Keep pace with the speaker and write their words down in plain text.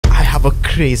have a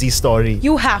crazy story.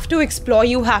 You have to explore,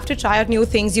 you have to try out new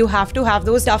things, you have to have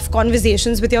those tough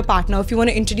conversations with your partner if you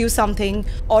want to introduce something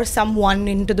or someone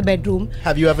into the bedroom.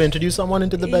 Have you ever introduced someone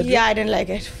into the bedroom? Yeah, I didn't like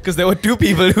it. Because there were two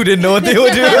people who didn't know what they were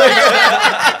doing.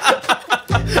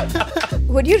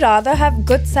 Would you rather have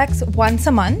good sex once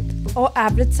a month or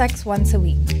average sex once a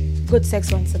week? Good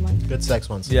sex once a month. Good sex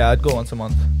once. Yeah, I'd go once a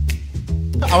month.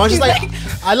 I was just like,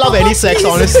 I love any sex,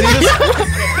 honestly.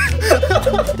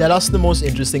 Tell us the most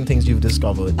interesting things you've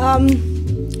discovered.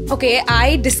 Okay,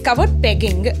 I discovered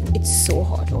pegging. It's so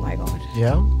hot, oh my god.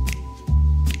 Yeah?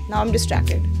 Now I'm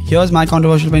distracted. Here's my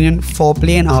controversial opinion.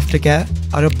 Foreplay and aftercare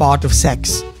are a part of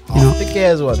sex. You know?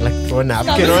 Aftercare is what? Like throw a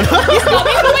napkin on? He's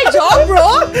coming for my job,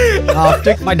 bro.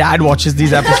 After my dad watches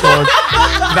these episodes.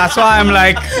 That's why I'm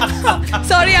like...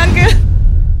 Sorry, uncle.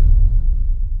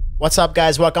 What's up,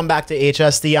 guys? Welcome back to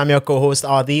HST. I'm your co-host,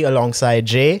 Adi, alongside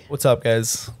Jay. What's up,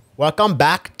 guys? Welcome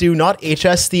back to not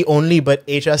HST only, but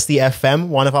HST FM,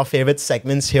 one of our favorite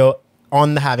segments here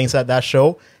on the Having Said That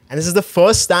show. And this is the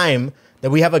first time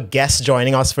that we have a guest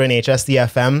joining us for an HST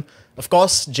FM. Of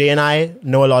course, Jay and I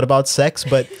know a lot about sex,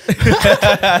 but... Do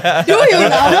you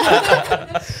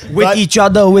now? With each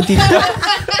other.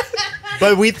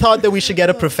 But we thought that we should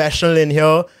get a professional in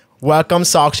here. Welcome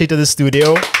Sakshi to the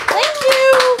studio. Thank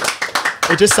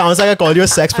you. It just sounds like I called you a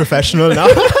sex professional now.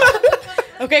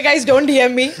 Okay, guys, don't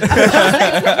DM me.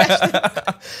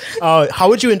 How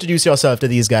would you introduce yourself to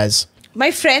these guys?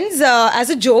 My friends, as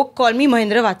a joke, call me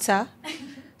Mahindra Vatsa.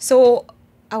 So,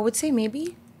 I would say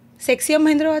maybe sexier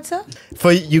Mahindra Vatsa.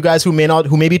 For you guys who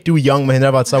may be too young,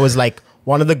 Mahindra Vatsa was like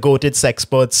one of the goated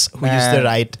sexperts who used to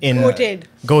write in... Goated.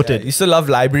 Goated. Yeah, used to love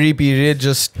library period,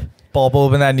 just pop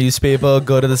open that newspaper,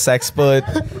 go to the sexpert,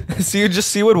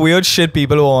 see what weird shit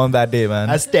people were on that day, man.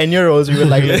 As 10-year-olds, we would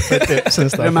like look for tips and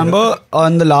stuff. Remember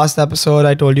on the last episode,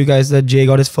 I told you guys that Jay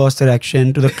got his first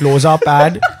erection to the close-up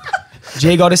ad.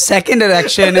 Jay got his second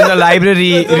erection in the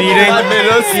library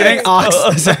reading Ask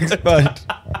the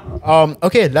Sexpert.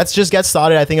 Okay, let's just get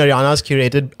started. I think Ariana's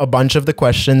curated a bunch of the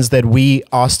questions that we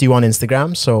asked you on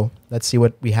Instagram. So let's see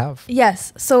what we have.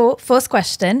 Yes. So first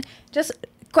question, just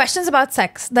questions about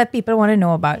sex that people want to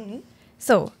know about.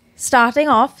 So starting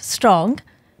off strong,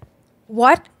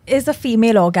 what is a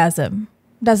female orgasm?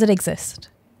 Does it exist?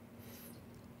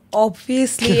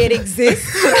 Obviously, it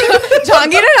exists.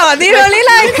 Jahangir and Adi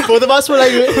really like... Both of us were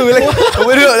like...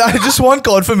 I just want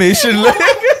confirmation.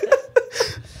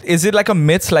 Is it like a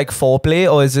myth like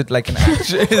foreplay or is it like an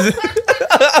action?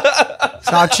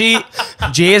 Sakshi,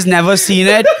 Jay has never seen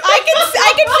it. I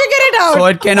can figure it out. So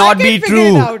it cannot be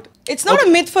true. It's not a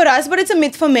myth for us, but it's a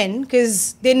myth for men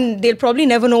because then they'll probably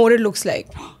never know what it looks like.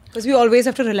 Because we always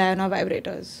have to rely on our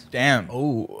vibrators. Damn.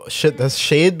 Oh, shit, there's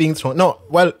shade being thrown. No,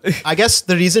 well, I guess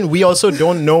the reason we also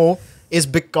don't know is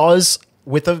because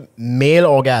with a male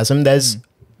orgasm, there's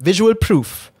visual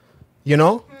proof. You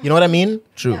know? You know what I mean?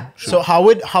 True. Yeah. True. So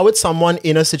how would someone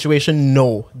in a situation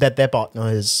know that their partner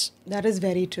is... That is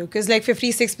very true. Because like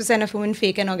 56% of women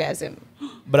fake an orgasm.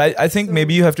 But I think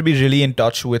maybe you have to be really in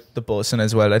touch with the person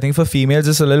as well. I think for females,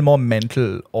 it's a little more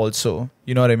mental also.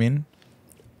 You know what I mean?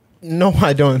 No,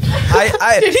 I don't.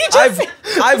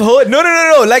 I've heard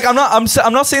no. Like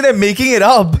I'm not saying they're making it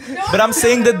up, but I'm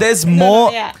saying that there's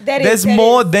more. There's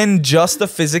more than just the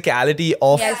physicality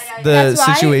of the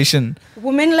situation.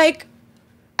 Women like,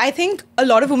 I think a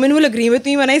lot of women will agree with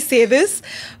me when I say this,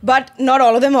 but not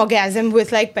all of them orgasm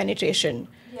with like penetration.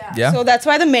 Yeah. So that's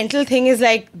why the mental thing is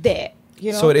like there.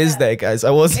 You know? So it is there, guys.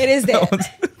 It is there.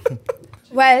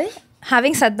 Well,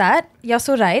 having said that, you're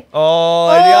so right. Oh,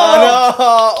 Rihanna!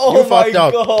 Oh You my fucked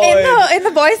up. god! In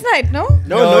the boys' night, no?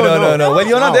 No. Well,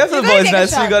 you're not there for the You gotta boys' take a night,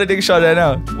 so you shot. gotta take a shot right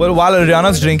now. Well, while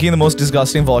Rihanna's drinking the most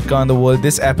disgusting vodka in the world,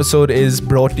 this episode is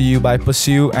brought to you by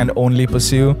Pursue and only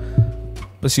Pursue.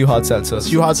 Pursue hard seltzers.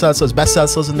 Pursue hard seltzers, best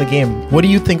seltzers in the game. What do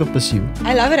you think of Pursue?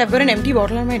 I love it. I've got an empty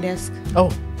bottle on my desk.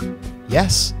 Oh,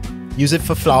 yes. Use it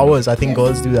for flowers. I think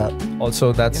girls do that.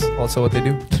 Also, that's also what they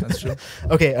do. That's true.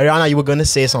 Okay, Ariana, you were going to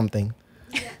say something.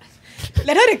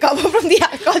 Let her recover from the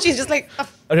alcohol. She's just like...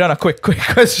 Ariana, quick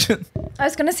question. I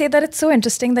was going to say that it's so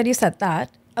interesting that you said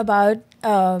that about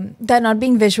there not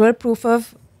being visual proof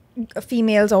of a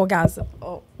female's orgasm.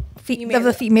 Of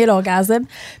the female orgasm.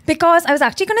 Because I was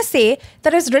actually going to say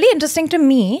that it's really interesting to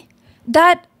me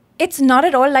that it's not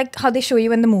at all like how they show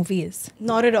you in the movies.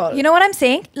 Not at all. You know what I'm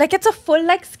saying? Like it's a full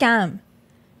like scam.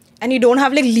 And you don't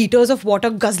have like liters of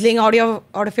water guzzling out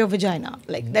of your vagina.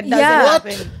 Like that doesn't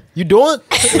happen. You don't?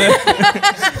 Doesn't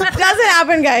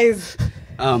happen, guys.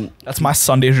 That's my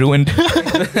Sunday ruined.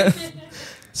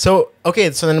 So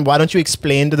then why don't you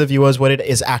explain to the viewers what it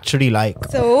is actually like?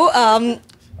 So,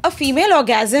 a female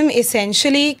orgasm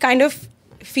essentially kind of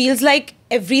feels like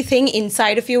everything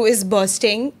inside of you is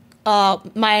bursting.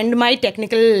 My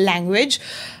technical language,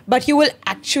 but you will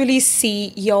actually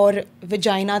see your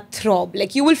vagina throb.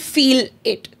 Like you will feel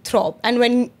it throb, and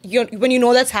when you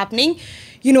know that's happening,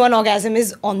 you know an orgasm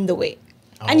is on the way.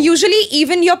 And usually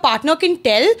even your partner can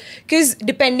tell, because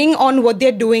depending on what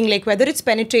they're doing, like whether it's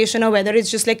penetration or whether it's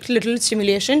just like little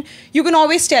stimulation, you can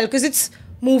always tell because it's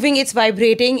moving, it's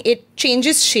vibrating, it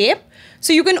changes shape.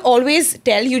 So you can always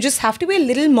tell. You just have to be a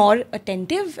little more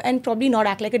attentive and probably not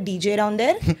act like a DJ down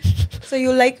there. So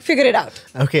you'll like figure it out.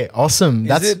 Okay, awesome.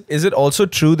 Is it also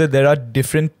true that there are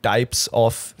different types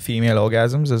of female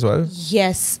orgasms as well?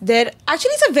 Yes,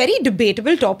 it's a very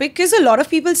debatable topic because a lot of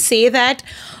people say that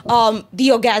the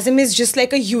orgasm is just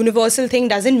like a universal thing,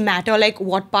 doesn't matter like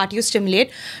what part you stimulate.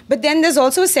 But then there's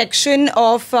also a section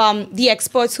of the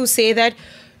experts who say that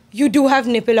you do have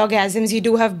nipple orgasms, you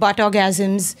do have butt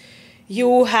orgasms,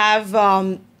 you have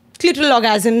clitoral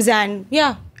orgasms, and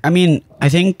yeah. I mean, I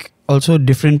think also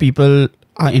different people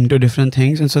are into different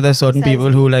things, and so there's certain people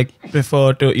who like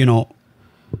prefer to, you know.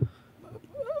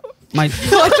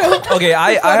 Okay,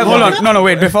 I have. Hold on, no,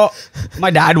 wait. Before my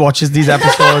dad watches these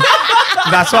episodes,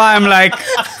 that's why I'm like,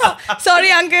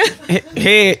 sorry, uncle.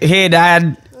 Hey,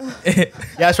 dad.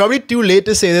 Yeah, it's probably too late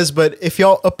to say this, but if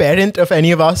you're a parent of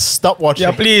any of us, stop watching.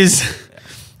 Yeah, please.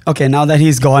 Okay, now that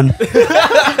he's gone.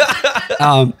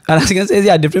 And I was gonna say,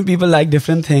 yeah, different people like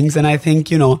different things, and I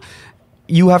think, you know,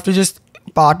 you have to just,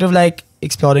 part of like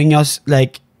exploring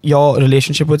your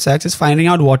relationship with sex is finding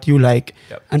out what you like.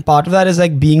 Yep. And part of that is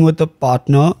like being with a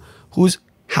partner who's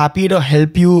happy to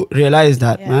help you realize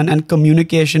that, man. And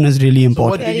communication is really So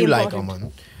important. what do you like,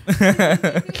 Aman?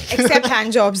 Except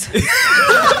hand jobs.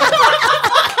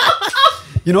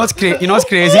 You know what's crazy? You know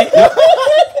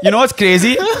what's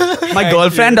crazy? My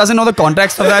girlfriend doesn't know the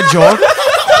context of that joke.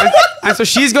 And so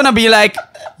she's gonna be like,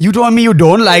 you told me you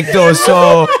don't like those,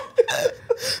 so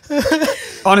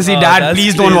honestly, Dad,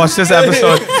 please don't watch this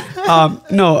episode.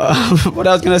 What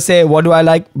I was gonna say, what do I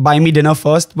like? Buy me dinner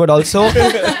first, but also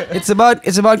it's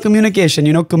about communication.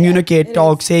 You know, communicate,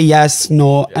 talk, say yes,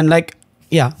 no, and like,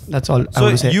 yeah, that's all I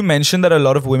want to So say. you mentioned that a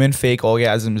lot of women fake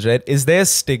orgasms, right? Is there a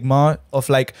stigma of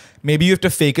like, maybe you have to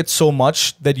fake it so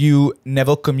much that you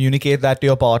never communicate that to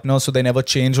your partner, so they never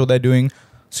change what they're doing,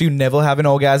 so you never have an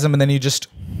orgasm, and then you just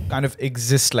kind of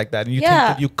exist like that, and you think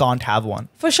that you can't have one?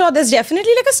 For sure, there's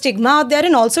definitely like a stigma out there,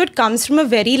 and also it comes from a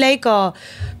very like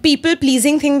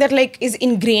people-pleasing thing that like is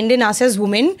ingrained in us as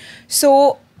women.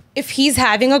 So if he's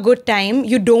having a good time,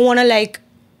 you don't want to like,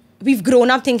 we've grown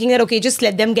up thinking that, okay, just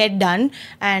let them get done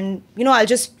and, you know, I'll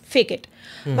just fake it.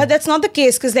 But that's not the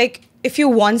case, because like if you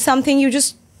want something, you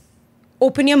just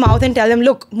open your mouth and tell them,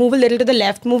 look, move a little to the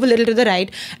left, move a little to the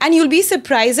right, and you'll be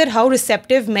surprised at how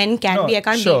receptive men can be. I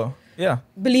can't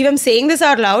believe I'm saying this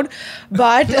out loud,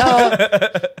 but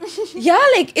yeah,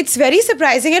 like it's very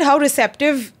surprising at how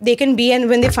receptive they can be, and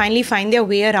when they finally find their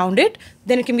way around it,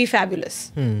 then it can be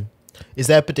fabulous. Is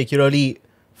there a particularly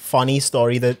funny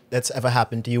story that's ever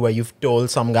happened to you where you've told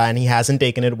some guy and he hasn't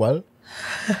taken it well?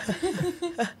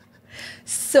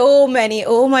 So many,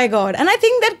 oh my god. And I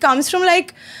think that comes from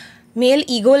like male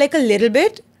ego, like a little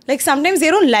bit. Like sometimes they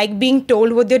don't like being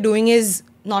told what they're doing is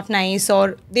not nice,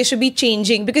 or they should be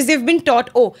changing, because they've been taught,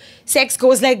 oh, sex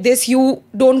goes like this, you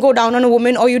don't go down on a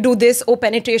woman, or you do this, oh,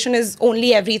 penetration is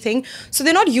only everything. So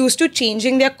they're not used to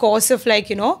changing their course of like,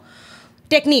 you know,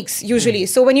 techniques usually.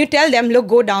 So when you tell them, look,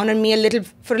 go down on me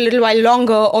for a little while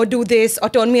longer, or do this, or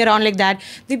turn me around like that,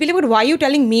 they'll be like, but why are you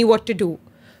telling me what to do?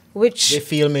 Which they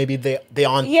feel maybe they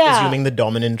aren't assuming the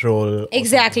dominant role.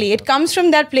 Exactly. It comes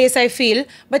from that place, I feel.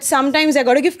 But sometimes I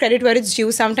got to give credit where it's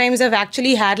due. Sometimes I've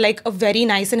actually had like a very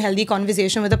nice and healthy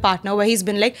conversation with a partner where he's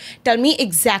been like, tell me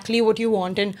exactly what you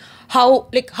want, and how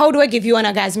do I give you an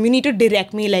orgasm? You need to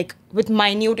direct me like with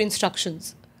minute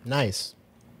instructions. Nice.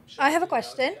 I have a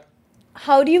question.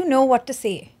 How do you know what to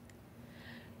say?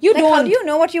 You like, don't. How do you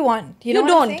know what you want? You know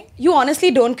don't. You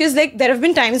honestly don't, because like there have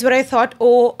been times where I thought,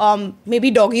 oh, maybe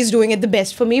doggy's doing it the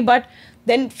best for me, but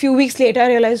then few weeks later I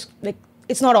realized like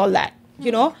it's not all that.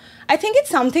 You know, I think it's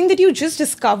something that you just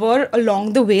discover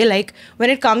along the way. Like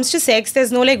when it comes to sex,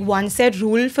 there's no like one set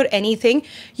rule for anything.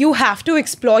 You have to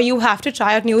explore. You have to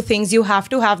try out new things. You have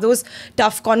to have those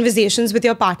tough conversations with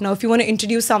your partner. If you want to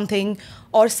introduce something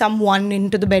or someone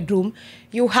into the bedroom,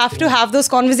 you have to have those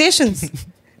conversations.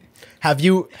 Have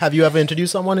you ever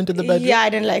introduced someone into the bedroom? Yeah, I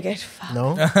didn't like it. Fuck.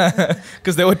 No?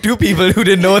 Because there were two people who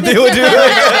didn't know what they were doing.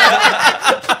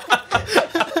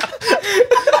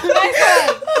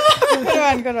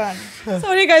 Good one.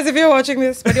 Sorry guys if you're watching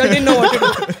this, but you didn't know what to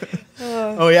do.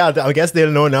 Oh yeah, I guess they'll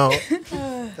know now.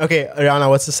 Okay, Ariana,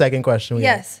 what's the second question?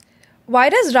 Yes. Why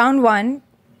does round one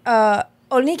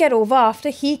only get over after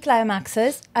he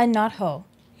climaxes and not her?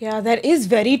 Yeah, that is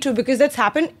very true because that's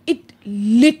happened. It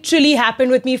literally happened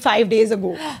with me 5 days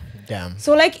ago. Damn.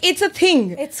 So like, it's a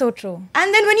thing. It's so true.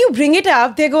 And then when you bring it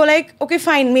up, they go like, okay,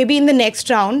 fine, maybe in the next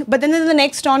round. But then in the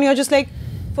next round, you're just like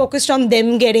focused on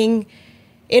them getting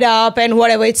it up and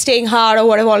whatever, it's staying hard or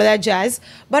whatever, all of that jazz.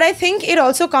 But I think it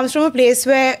also comes from a place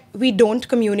where we don't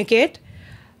communicate.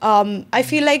 I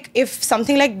feel like if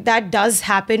something like that does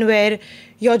happen where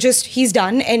he's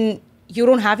done and you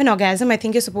don't have an orgasm, I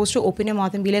think you're supposed to open your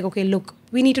mouth and be like, okay, look,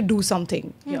 we need to do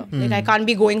something. Yeah. Like I can't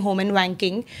be going home and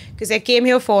wanking because I came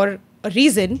here for a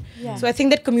reason. Yeah. So I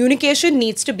think that communication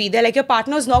needs to be there. Like your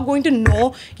partner is not going to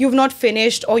know you've not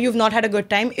finished or you've not had a good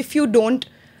time if you don't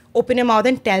open your mouth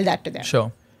and tell that to them.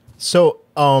 Sure. So,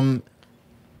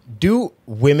 do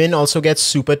women also get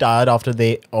super tired after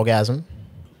they orgasm?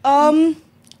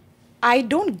 I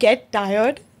don't get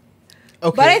tired.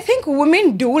 Okay. But I think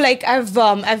women do. Like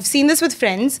I've seen this with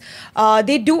friends.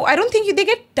 They do. I don't think they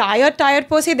get tired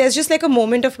per se. There's just like a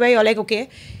moment of where you're like, okay,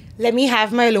 let me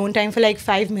have my alone time for like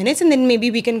 5 minutes, and then maybe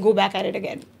we can go back at it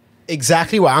again.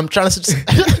 Exactly what I'm trying to.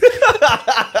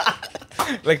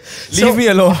 Like, leave me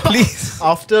alone, please.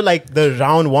 After like the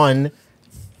round one,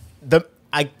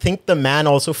 I think the man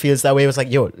also feels that way. It was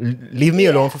like, yo, leave me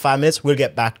alone for 5 minutes. We'll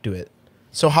get back to it.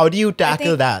 So how do you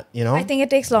tackle that? You know, I think it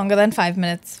takes longer than 5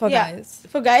 minutes for guys.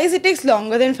 For guys, it takes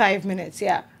longer than 5 minutes.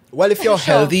 Yeah. Well, if you're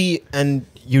healthy and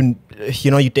you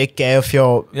take care of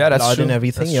your blood and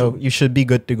everything, you should be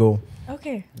good to go.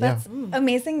 Okay, that's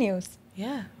amazing news.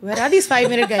 Yeah. Where are these 5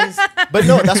 minute guys? But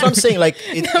no, that's what I'm saying. Like,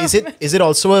 is it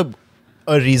also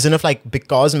a reason of like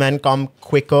because men come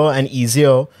quicker and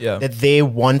easier that they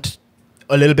want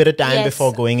a little bit of time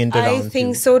before going into round two? I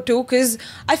think so too, because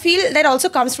I feel that also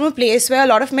comes from a place where a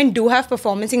lot of men do have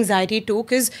performance anxiety too,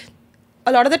 because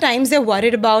a lot of the times they're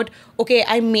worried about, okay,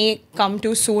 I may come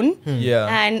too soon. Yeah.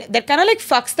 And that kind of like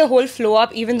fucks the whole flow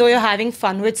up, even though you're having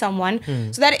fun with someone.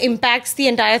 So that impacts the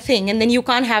entire thing. And then you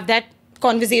can't have that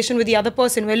conversation with the other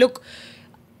person where, look,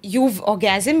 you've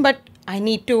orgasmed, but I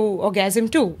need to orgasm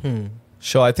too.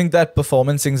 Sure. I think that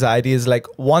performance anxiety is like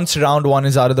once round one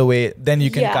is out of the way, then you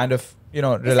can kind of,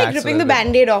 relax. It's like ripping the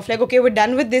band-aid off. Like, okay, we're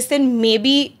done with this. Then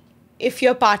maybe if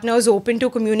your partner is open to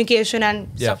communication and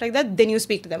stuff like that, then you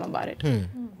speak to them about it.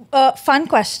 Fun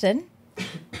question.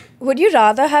 Would you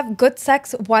rather have good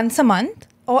sex once a month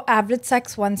or average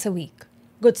sex once a week?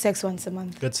 Good sex once a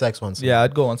month. Good sex once a month. Yeah,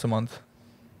 I'd go once a month.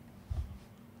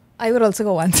 I would also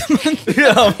go once a month.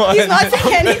 Yeah, man. He's not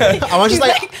saying anything. I was just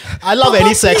like, I love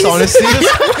any sex, honestly.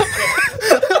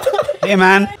 Hey,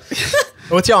 man.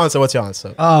 What's your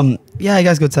answer? Yeah, I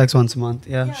guess good sex once a month.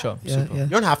 Yeah. Sure. Yeah. You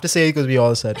don't have to say it because we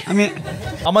all said. I mean,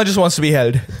 Amma just wants to be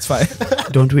held. It's fine.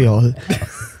 don't we all?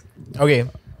 Okay.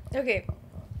 Okay.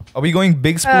 Are we going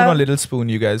big spoon or little spoon,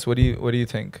 you guys? What do you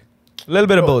think? A little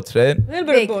bit of both, right? A little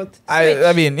bit of both.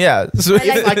 I mean, yeah. So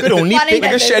If I could only pick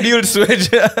like a scheduled switch.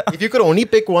 if you could only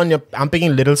pick one, I'm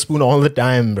picking little spoon all the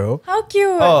time, bro. How cute.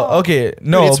 Oh, okay.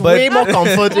 No, It's but way more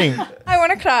comforting. I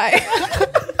want to cry.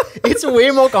 It's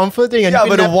way more comforting. And yeah, you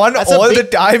can but have- one as a all the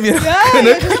big- time, you're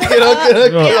gonna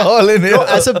get all in here. Bro,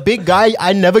 as a big guy,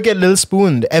 I never get little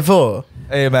spooned ever.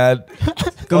 Hey, man.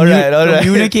 All right.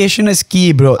 Communication is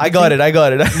key, bro. I got it.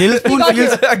 Little spoon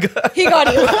feels, He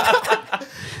got you.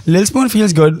 little spoon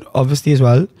feels good, obviously, as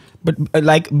well. But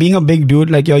like being a big dude,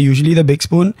 like you're usually the big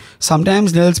spoon.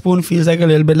 Sometimes little spoon feels like a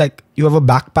little bit like you have a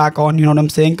backpack on. You know what I'm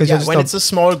saying? Because Yeah, when it's a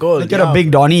small girl. like you're a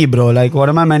big Donnie, bro. Like, what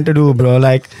am I meant to do, bro?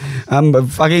 Like, I'm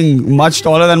fucking much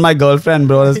taller than my girlfriend,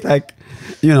 bro. It's like,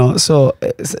 so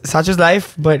such is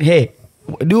life. But hey,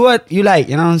 do what you like.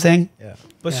 You know what I'm saying? Yeah.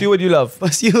 Pursue what you love.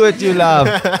 Pursue what you love.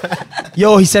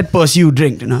 Yo, he said pursue,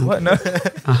 drink. What? No.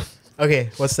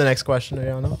 Okay, what's the next question,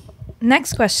 Ariana?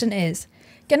 Next question is,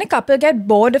 can a couple get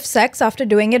bored of sex after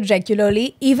doing it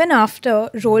regularly, even after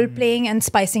role-playing and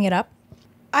spicing it up?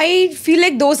 I feel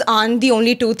like those aren't the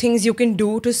only two things you can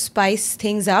do to spice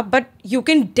things up, but you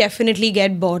can definitely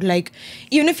get bored. Like,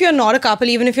 even if you're not a couple,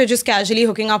 even if you're just casually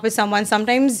hooking up with someone,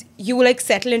 sometimes you like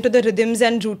settle into the rhythms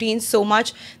and routines so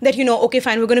much that okay,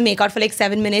 fine, we're going to make out for like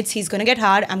 7 minutes. He's going to get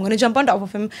hard. I'm going to jump on top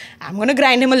of him. I'm going to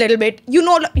grind him a little bit. You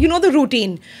know the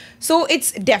routine. So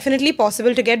it's definitely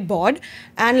possible to get bored.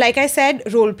 And like I said,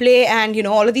 role play and,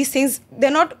 all of these things, they're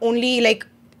not only like,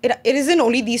 it isn't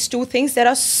only these two things. There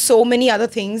are so many other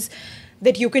things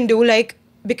that you can do. Like,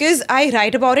 because I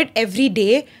write about it every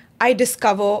day, I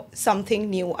discover something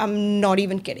new. I'm not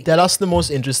even kidding. Tell us the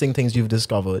most interesting things you've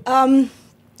discovered.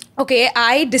 Okay,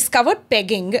 I discovered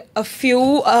pegging a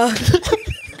few...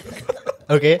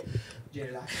 Okay.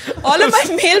 All of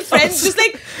my male friends just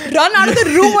like run out of the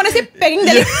room when I say pegging.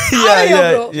 They're like, out of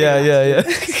here, bro. Yeah.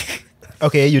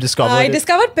 Okay, you discovered I it.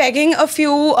 discovered pegging a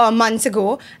few months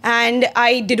ago, and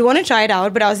I did want to try it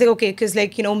out, but I was like, okay, because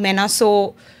like, you know, men are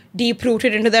so deep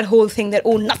rooted into that whole thing that,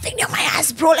 oh, nothing near my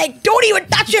ass, bro. Like, don't even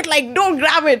touch it. Like, don't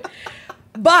grab it.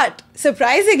 But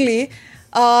surprisingly,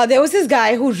 there was this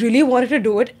guy who really wanted to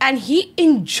do it, and he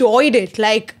enjoyed it.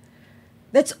 Like,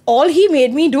 that's all he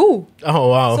made me do. Oh,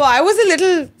 wow. So I was a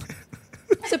little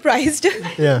surprised.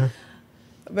 Yeah.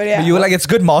 But yeah. You were like, it's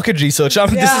good market research.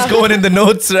 This is going in the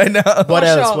notes right now. What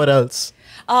else? Sure. What else?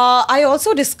 I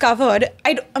also discovered,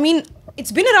 I mean,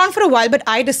 it's been around for a while, but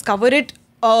I discovered it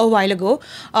a while ago.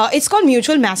 It's called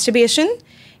mutual masturbation.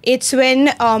 It's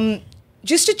when,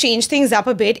 just to change things up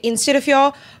a bit, instead of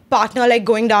your partner like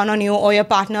going down on you or your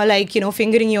partner like, you know,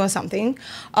 fingering you or something,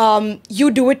 you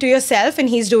do it to yourself and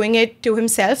he's doing it to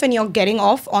himself, and you're getting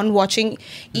off on watching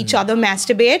each other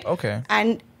masturbate. Okay.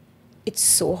 And it's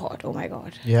so hot. Oh my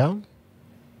God. Yeah.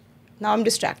 Now I'm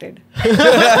distracted.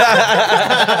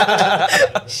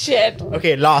 Shit.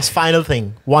 Okay, last, final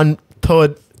thing. One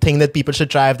third thing that people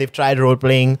should try if they've tried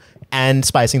role-playing and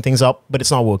spicing things up, but it's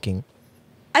not working.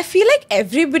 I feel like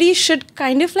everybody should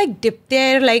kind of like dip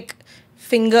their like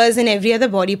fingers and every other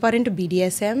body part into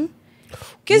BDSM.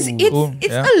 Because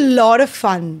it's a lot of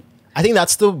fun. I think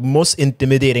that's the most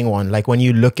intimidating one. Like when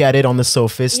you look at it on the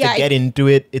surface, to get into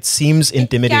it, it seems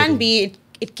intimidating.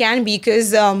 It can be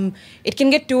because it can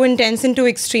get too intense and too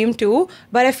extreme too.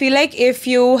 But I feel like if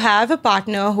you have a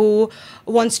partner who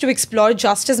wants to explore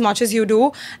just as much as you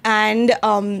do, and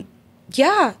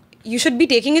you should be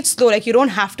taking it slow. Like you don't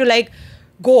have to like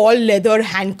go all leather,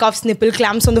 handcuffs, nipple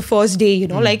clamps on the first day, you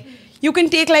know, like you can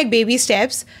take like baby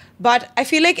steps. But I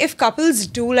feel like if couples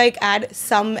do like add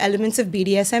some elements of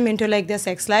BDSM into like their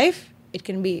sex life, it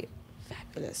can be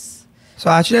fabulous.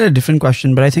 So I actually had a different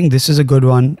question, but I think this is a good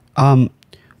one.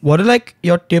 What are like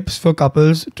your tips for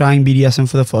couples trying BDSM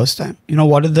for the first time? You know,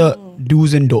 what are the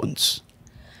do's and don'ts?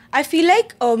 I feel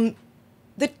like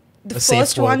the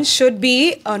first one should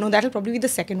be, no, that'll probably be the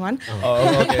second one.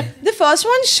 Oh, okay. The first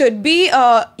one should be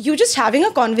you just having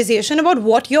a conversation about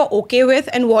what you're okay with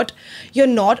and what you're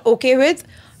not okay with.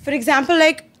 For example,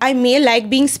 like I may like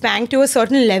being spanked to a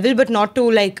certain level, but not to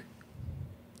like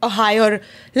a higher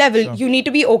level. Sure. You need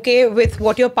to be okay with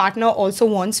what your partner also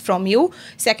wants from you.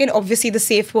 Second, obviously the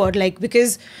safe word, like,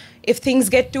 because if things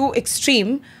get too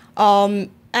extreme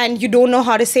and you don't know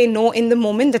how to say no in the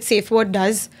moment, that safe word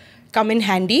does come in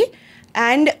handy.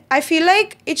 And I feel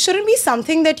like it shouldn't be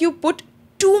something that you put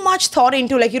too much thought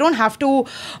into. Like you don't have to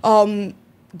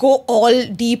go all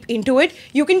deep into it.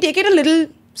 You can take it a little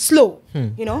slow,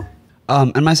 you know?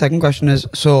 And my second question is,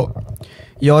 so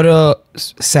you're a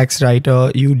sex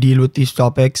writer, you deal with these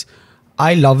topics.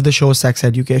 I love the show Sex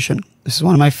Education. This is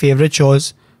one of my favorite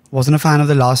shows. Wasn't a fan of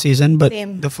the last season, but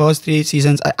the first 3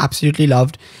 seasons I absolutely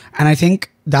loved. And I think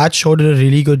that show did a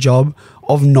really good job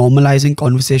of normalizing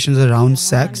conversations around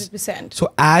sex. 100%.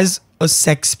 So as a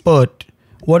sexpert,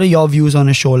 what are your views on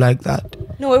a show like that?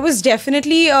 No, it was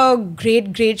definitely a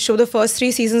great show. The first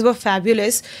 3 seasons were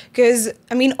fabulous because,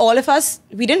 I mean, all of us,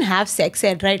 we didn't have sex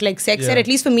ed, right? Like sex ed, at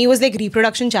least for me, was like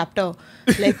reproduction chapter.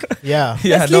 Like,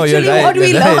 that's literally what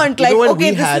we learned. Like, when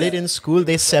we had it in school,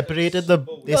 they separated the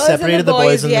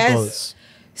boys and the girls.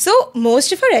 So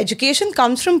most of our education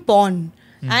comes from porn.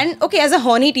 And okay, as a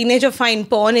horny teenager, fine,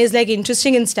 porn is like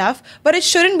interesting and stuff, but it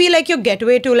shouldn't be like your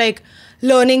getaway to like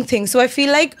learning things. So I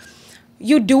feel like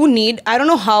you do need, I don't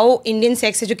know how Indian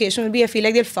sex education will be. I feel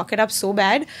like they'll fuck it up so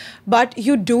bad, but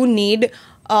you do need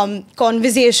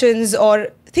conversations or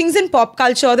things in pop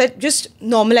culture that just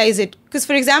normalize it. Because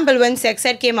for example, when sex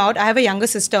ed came out, I have a younger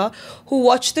sister who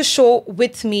watched the show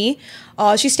with me.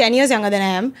 She's 10 years younger than I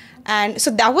am. And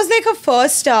so that was like her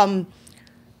first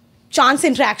chance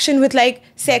interaction with like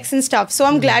sex and stuff. So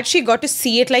I'm glad she got to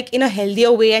see it like in a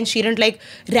healthier way and she didn't like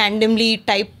randomly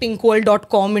type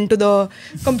pinkworld.com into the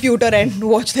computer and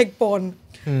watch like porn.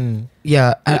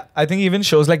 Yeah. I think even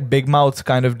shows like Big Mouth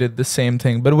kind of did the same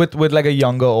thing, but with like a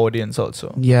younger audience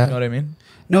also. Yeah. You know what I mean?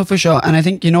 No, for sure. And I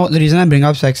think, you know, the reason I bring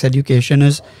up sex education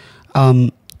is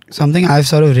something I've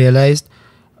sort of realized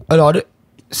a lot of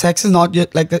sex is not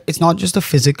just like it's not just a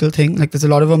physical thing. Like there's a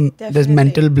lot of there's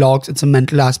mental blocks. It's a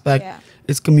mental aspect. Yeah.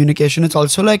 It's communication. It's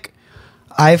also like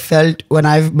I felt when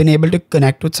I've been able to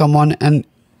connect with someone and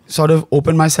sort of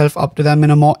open myself up to them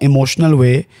in a more emotional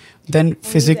way, then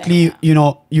physically, you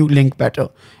know, you link better.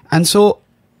 And so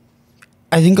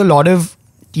I think a lot of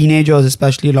teenagers,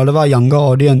 especially a lot of our younger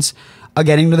audience, are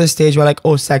getting to the stage where like,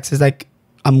 oh, sex is like,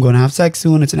 I'm going to have sex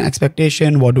soon. It's an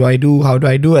expectation. What do I do? How do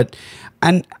I do it?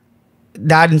 And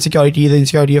that insecurity, the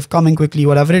insecurity of coming quickly,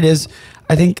 whatever it is,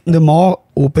 I think the more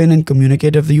open and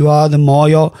communicative you are, the more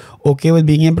you're okay with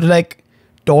being able to like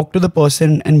talk to the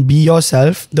person and be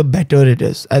yourself, the better it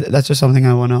is. That's just something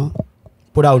I want to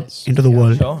put out into the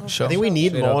world. Sure. I think we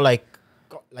need more like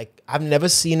I've never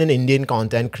seen an Indian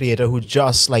content creator who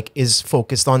just like is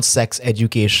focused on sex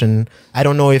education. I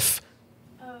don't know if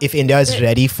India is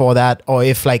ready for that, or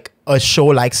if like a show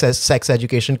like sex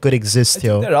education could exist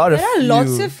here. There are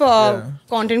lots of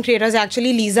content creators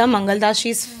actually. Lisa Mangaldas,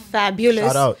 she's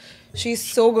fabulous. Shout out. She's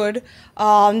so good.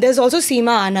 There's also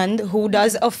Seema Anand who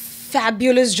does a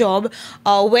fabulous job.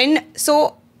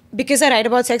 Because I write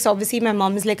about sex, obviously my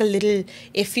mom is like a little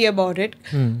iffy about it.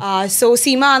 So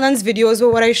Seema Anand's videos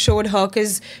were what I showed her,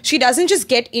 because she doesn't just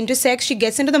get into sex, she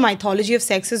gets into the mythology of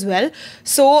sex as well.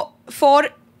 So for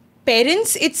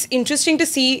parents, it's interesting to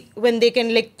see when they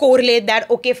can like correlate that,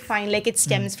 okay, fine, like it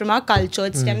stems from our culture,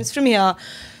 it stems from here.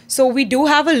 So we do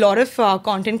have a lot of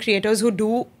content creators who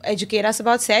do educate us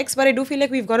about sex, but I do feel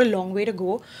like we've got a long way to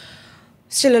go.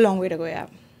 Still a long way to go, yeah.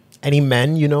 Any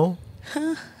men, you know?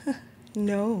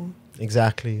 No.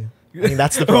 Exactly. I think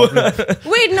that's the problem.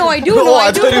 Wait, no, I do know. I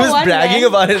do thought he know was one bragging man.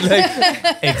 about it like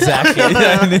exactly.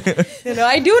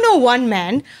 I do know one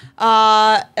man.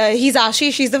 He's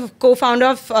Ashish. She's the co-founder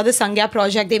of the Sangya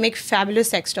project. They make fabulous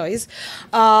sex toys.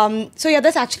 So yeah,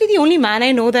 that's actually the only man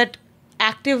I know that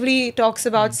actively talks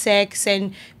about sex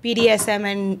and BDSM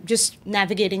and just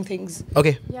navigating things.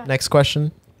 Okay, next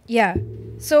question. Yeah.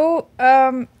 So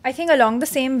I think along the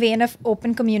same vein of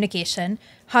open communication,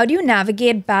 how do you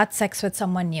navigate bad sex with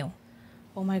someone new?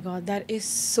 Oh my God, that is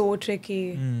so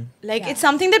tricky. Like it's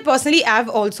something that personally I've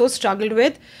also struggled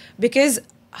with, because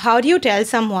how do you tell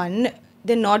someone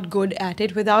they're not good at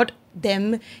it without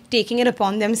them taking it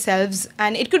upon themselves?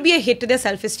 And it could be a hit to their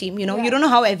self-esteem, you know? You don't know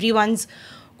how everyone's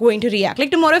going to react.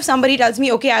 Like tomorrow if somebody tells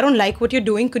me, okay, I don't like what you're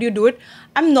doing, could you do it?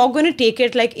 I'm not going to take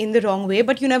it like in the wrong way,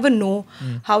 but you never know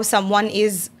how someone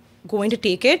is going to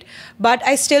take it. But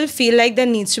I still feel like there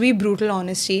needs to be brutal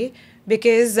honesty,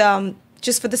 because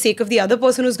just for the sake of the other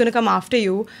person who's going to come after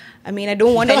you, I mean, I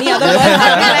don't want any other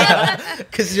person.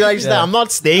 Because you're like, I'm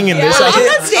not staying in this. I'm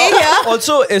not staying here.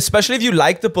 Also, especially if you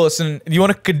like the person, you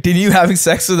want to continue having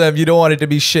sex with them, you don't want it to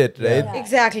be shit, right? Yeah.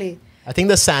 Exactly. I think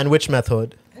the sandwich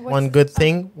method. One good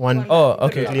thing, one... Oh,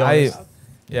 okay.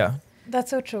 Yeah. That's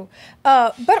so true.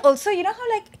 But also, you know how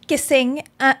like kissing,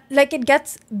 like it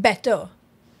gets better.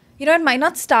 You know, it might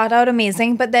not start out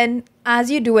amazing, but then as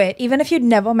you do it, even if you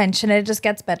never mention it, it just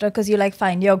gets better because you like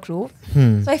find your groove.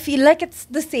 So I feel like it's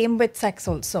the same with sex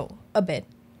also, a bit.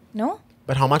 No?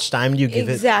 But how much time do you give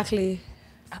it? Exactly.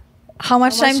 How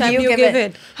much time do you give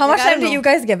it? How much time do you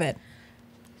guys give it?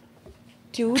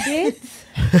 2 days?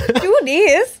 2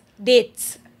 days?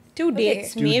 Dates. 2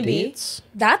 dates, maybe. Dates?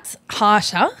 That's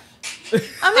harsh, huh? I mean,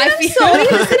 I'm sorry.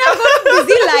 Listen, I've got a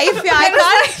busy life.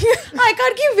 Yeah, I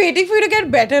can't keep waiting for you to get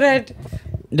better at.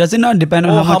 Does it not depend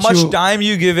on how much time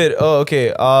you give it? Oh,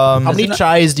 okay. How many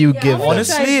tries do you give?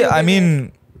 Honestly, I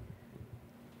mean,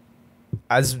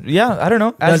 I don't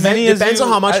know. As many as depends on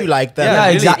how much you like them. Yeah,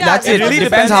 exactly. That's it. It really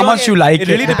depends how much you like it.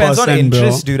 It really depends on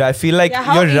interest, dude. I feel like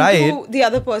how you're right. into the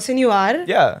other person you are.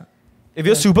 Yeah. If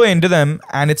you're super into them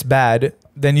and it's bad,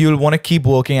 then you'll want to keep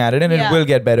working at it and it will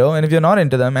get better. And if you're not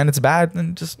into them and it's bad,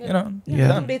 then just, you know,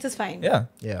 2 dates is fine. Yeah.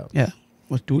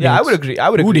 Well, 2 dates. Yeah, I would agree.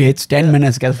 2 dates, 10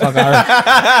 minutes, get the fuck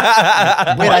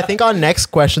out. Wait, I think our next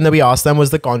question that we asked them was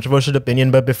the controversial opinion.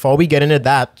 But before we get into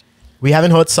that, we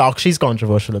haven't heard Sakshi's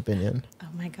controversial opinion. Oh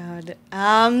my God.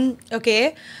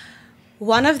 Okay.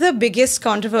 One of the biggest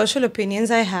controversial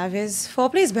opinions I have is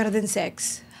foreplay is better than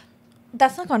sex.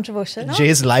 That's not controversial. No?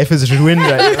 Jay's life is ruined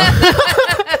right now.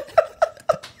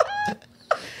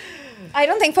 I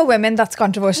don't think for women that's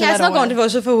controversial. Yeah, it's not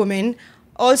controversial for women.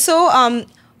 Also, oh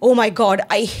my God,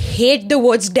 I hate the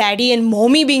words daddy and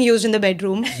mommy being used in the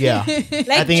bedroom. Yeah. Like,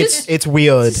 I think it's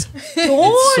weird.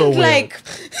 Don't so weird. like.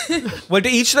 Well, to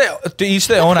each their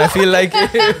own. I feel like.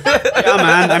 Yeah,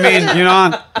 man. I mean, you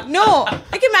know. No.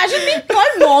 Like, imagine being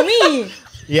called mommy.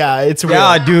 Yeah, it's weird.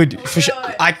 Yeah, dude. For sure.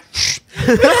 I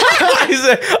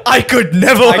could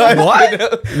never. Like,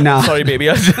 what? Nah. Sorry, baby.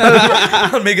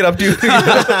 I'll make it up to you.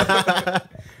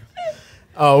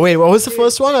 Oh, wait. What was the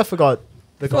first one? I forgot.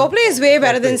 Foreplay is way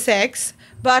better than sex.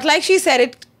 But like she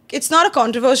said, it's not a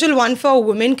controversial one for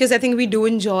women, because I think we do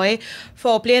enjoy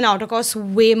foreplay and outer course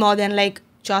way more than like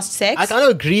just sex. I kind of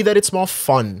agree that it's more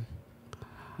fun.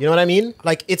 You know what I mean?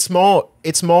 Like it's more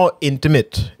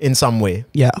intimate in some way.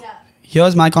 Yeah.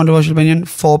 Here's my controversial opinion.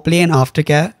 Foreplay and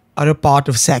aftercare are a part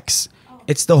of sex.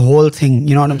 It's the whole thing.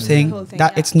 You know what I'm saying? whole thing,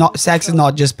 That it's not sex is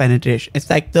not just penetration. It's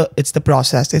like it's the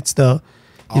process. It's the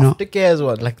You know, Aftercare is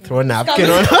what? Like throw a napkin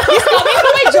on? He's coming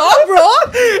for my job, bro.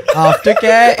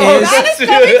 aftercare is. Man is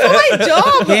coming for my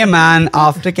job. Hey man,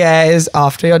 aftercare is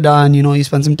after you're done. You know, you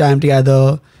spend some time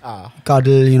together,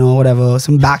 cuddle. You know, whatever,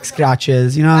 some back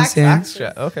scratches. You know what I'm saying?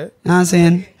 Extra. Okay. You know what I'm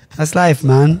saying? That's life,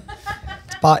 man.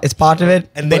 It's part of it.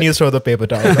 And then you throw the paper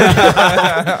towel.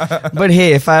 But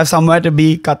hey, if I have somewhere to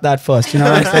be, cut that first. You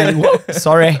know what I'm saying? Whoa,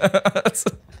 sorry.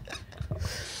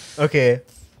 Okay.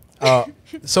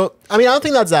 So, I mean, I don't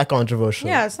think that's that controversial.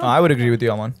 Yeah, No, I would agree with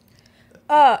you, Aman.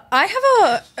 I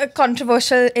have a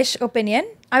controversial-ish opinion.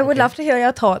 I would love to hear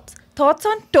your thoughts. Thoughts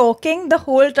on talking the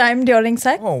whole time during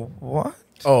sex? Oh, what?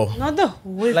 Oh. not the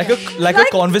whole Like time. a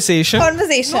conversation.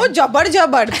 Conversation. No, jabbar,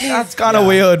 please. That's kind of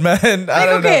weird, man. I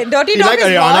don't Okay, know. dirty I feel talk like is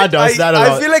Ariana what? does that a lot.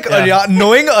 I feel like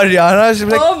knowing Ariana, she'd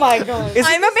be like, Oh my god.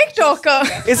 I'm a big talker.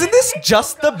 isn't this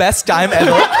just the best time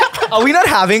ever? Are we not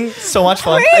having so much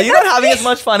fun? Are you not having as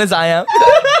much fun as I am?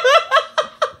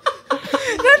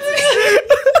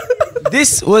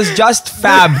 This was just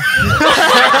fab.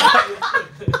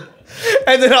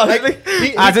 And then I was like,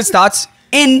 As it starts,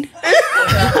 in.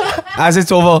 As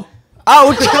it's over,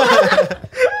 out.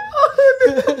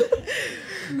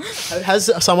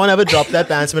 Has someone ever dropped their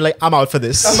pants and been like, I'm out for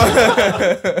this?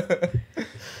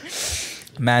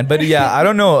 man, but yeah, I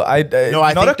don't know. I I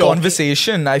not think a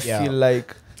conversation. I Yeah. feel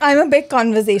like I'm a big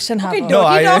conversation haver. Okay, dirty No,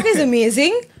 I- talk is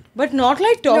amazing, but not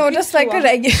like talking. No, just like a throughout.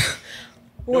 regular.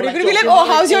 What, you're gonna be like, oh,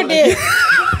 how's your day?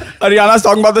 Ariana's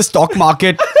talking about the stock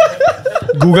market.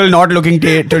 Google not looking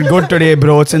good today,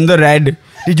 bro. It's in the red.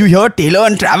 Did you hear Taylor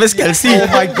and Travis Kelce? oh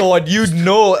my god, you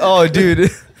know. Oh,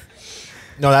 dude.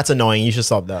 No, that's annoying. You should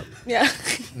stop that. Yeah.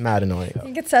 Mad annoying. I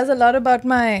think it says a lot about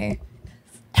my...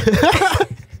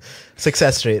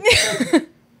 Success rate.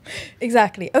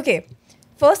 Exactly. Okay.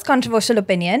 First controversial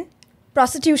opinion.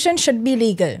 Prostitution should be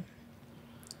legal.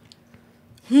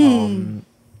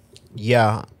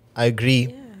 Yeah, I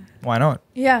agree. Why not?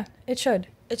 Yeah, it should.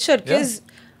 It should, because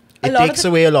It takes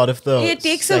away a lot of the. it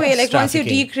takes sex away, like once you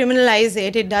trafficking. decriminalize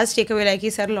it, it does take away, like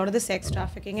you said, a lot of the sex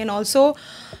trafficking. And also,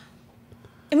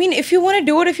 I mean, if you want to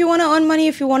do it, if you want to earn money,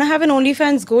 if you want to have an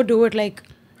OnlyFans, go do it. Like,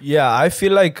 Yeah, I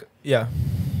feel like Yeah,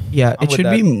 I'm it with should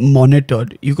that. be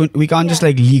monitored. We can't just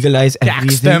like legalize tax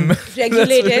everything. them.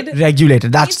 regulated.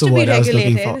 Regulated. That's Needs the to be word I was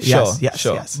looking for. regulated. Yes, Sure, yes,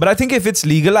 sure. yes. But I think if it's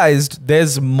legalized,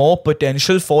 there's more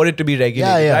potential for it to be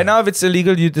regulated. Yeah. Right now, if it's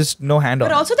illegal, you just no hand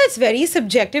But on. also, that's very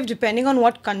subjective depending on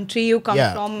what country you come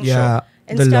Yeah. from. Yeah,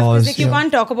 And the stuff. 'Cause, laws, like, you yeah.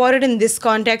 can't talk about it in this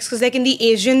context because, like, in the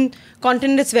Asian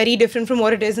continent, it's very different from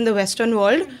what it is in the Western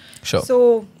world. Sure.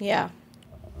 So, yeah.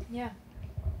 Yeah.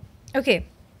 Okay.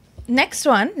 Next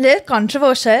one, little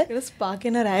controversial. Get a spark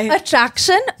in her eye.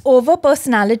 Attraction over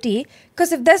personality.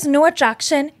 Because if there's no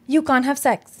attraction, you can't have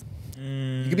sex.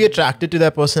 You could be attracted to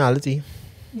their personality.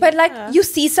 But like you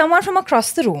see someone from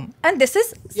across the room, and this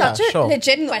is Yeah, such a sure.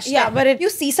 legit question. yeah, but you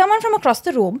see someone from across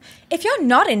the room. If you're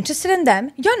not interested in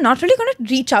them, you're not really going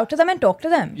to reach out to them and talk to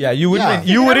them. Yeah, you wouldn't.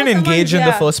 Yeah. You wouldn't Someone's, engage in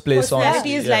the first place. Personality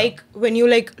Honestly, is yeah. like when you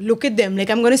like look at them. Like,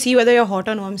 I'm going to see whether you're hot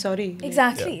or no. I'm sorry.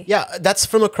 Exactly. Yeah, that's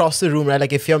from across the room, right?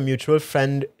 Like if your mutual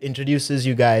friend introduces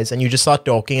you guys and you just start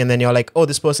talking and then you're like, oh,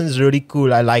 this person's really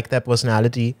cool. I like their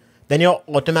personality. Then you're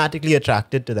automatically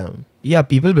attracted to them. Yeah,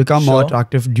 people become more Sure.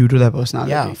 attractive due to their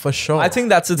personality. Yeah, for sure. I think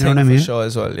that's the You know thing what I for mean? sure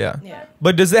as well. Yeah. Yeah.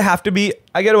 But does there have to be?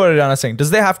 I get what Ariana's saying.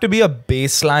 Does there have to be a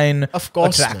baseline Of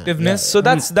course, man. attractiveness? Yeah, So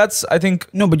that's I think.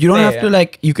 No, but you don't fair, have to yeah.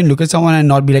 like, you can look at someone and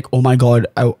not be like, oh my God,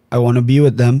 I want to be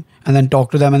with them. And then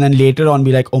talk to them and then later on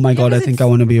be like, oh my God, I think I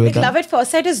want to be with Like, them. love at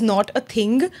first sight is not a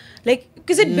thing. Like,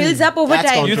 because it builds up over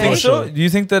That's time. You right? think so? Do you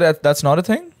think that that's not a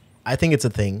thing? I think it's a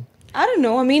thing. I don't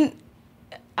know. I mean,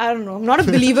 I don't know. I'm not a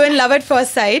believer in love at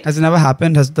first sight. Has it never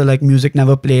happened? Has the like music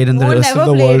never played and the Oh, rest never of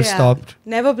the played, world yeah. stopped?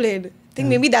 Never played. I think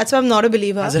maybe that's why I'm not a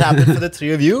believer. Has it happened for the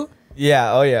three of you?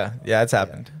 Yeah. Oh yeah. Yeah. It's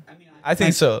happened. I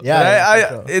think so. Yeah, But I I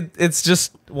think so. it's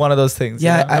just one of those things.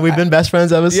 Yeah, you know? And we've been best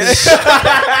friends ever since.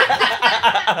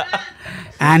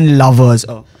 And lovers.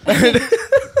 Oh.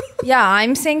 Yeah,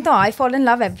 I'm saying though, I fall in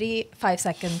love every 5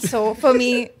 seconds. So for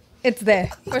me, it's there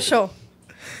for sure.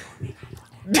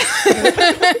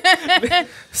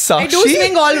 Sakshi? I do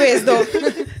swing always, though.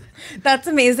 That's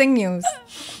amazing news.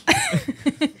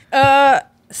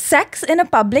 Sex in a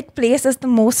public place is the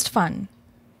most fun.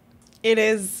 It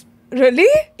is. Really?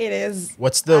 It is.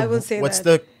 What's I will say what's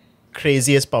that. the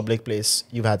craziest public place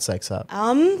you've had sex at?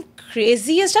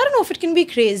 Craziest. I don't know if it can be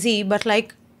crazy, but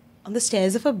like on the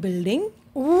stairs of a building.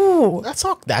 Ooh. That's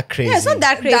not that crazy. Yeah, it's not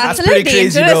that crazy. That's a pretty little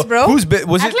crazy, dangerous, bro.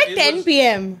 Was At it? like 10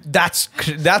 p.m. That's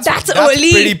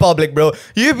early. pretty public, bro.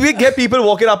 We get people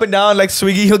walking up and down like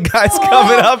Swiggy guys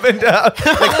coming up and down.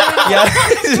 Like, yeah,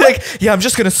 he's like, yeah, I'm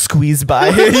just gonna squeeze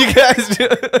by here, you guys.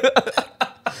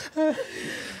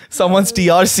 Someone's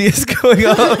TRC is going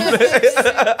up.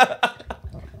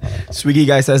 Swiggy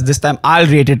guy says this time I'll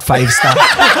rate it 5-star.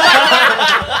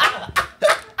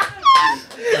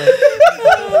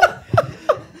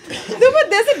 No, but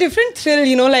there's a different thrill,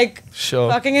 you know, like Sure.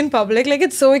 fucking in public. Like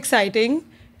it's so exciting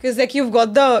because like you're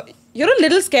a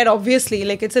little scared, obviously.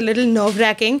 Like it's a little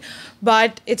nerve-wracking,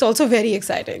 but it's also very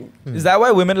exciting. Is that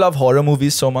why women love horror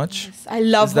movies so much? I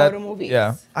love Is that- horror movies.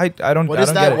 Yeah, I don't. What I is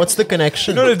don't that? get it. What's the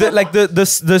connection? No, like the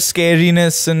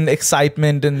scariness and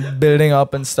excitement and building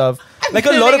up and stuff. Like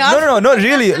a lot of no,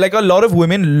 really. Like a lot of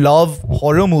women love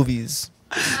horror movies.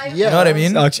 Yeah. You know what I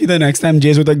mean? Actually, the next time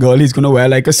Jay's with a girl, he's gonna wear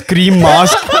like a scream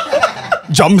mask,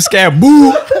 jump scare,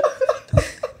 boo.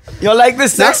 You're like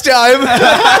this next time.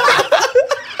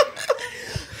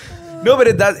 No, but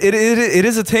it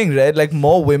is a thing, right? Like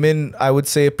more women, I would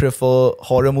say, prefer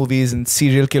horror movies and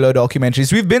serial killer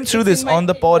documentaries. We've been through this on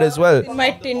the pod as well. In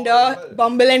my Tinder,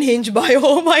 Bumble and Hinge bio.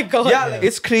 Oh my god. Yeah,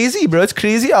 it's crazy, bro. It's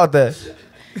crazy out there.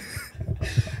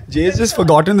 Jay's just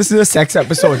forgotten this is a sex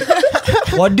episode.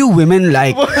 What do women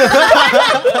like?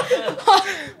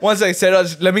 One sec, Sarah,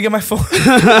 let me get my phone.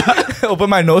 Open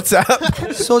my notes app.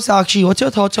 So Sakshi, what's your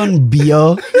thoughts on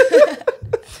beer?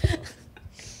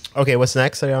 Okay, what's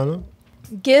next, Ariana?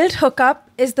 Guild hookup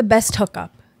is the best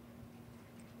hookup.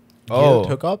 Guilt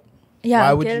hookup? Yeah,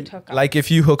 Why would guild you- hookup. Like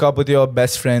if you hook up with your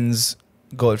best friend's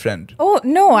girlfriend. Oh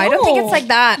no, I don't think it's like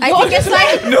that. I think it's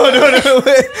like No.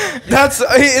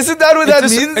 Wait. Isn't that what that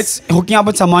means? It's hooking up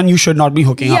with someone you should not be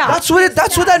hooking Yeah. up That's what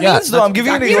that Yeah, means, though. that's I'm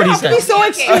giving exactly you You an don't have to be so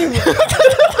extreme.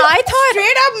 I thought.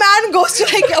 Straight up man goes to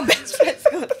like your best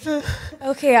friend's girl.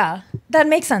 Okay, yeah, that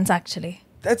makes sense actually.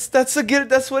 That's the guilt.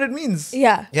 That's what it means.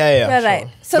 Yeah. Yeah. You're Sure. right.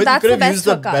 So But that's you the could have best used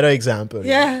a hookup. better example.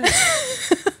 Yeah.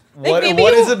 What maybe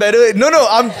is you- a better? No.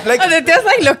 I'm like. Aditya's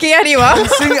like looking at you.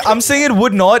 I'm saying it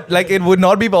would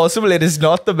not be possible. It is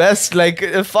not the best. Like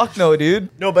fuck no, dude.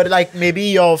 No, but like maybe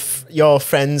your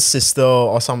friend's sister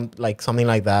or something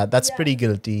like that. That's pretty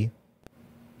guilty.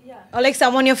 Or like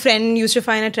someone your friend used to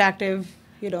find attractive,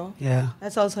 you know. Yeah.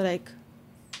 That's also like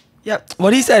Yeah.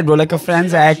 What he said, bro, like a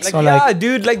friend's ex or yeah, like.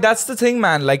 dude. Like that's the thing,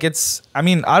 man. Like it's. I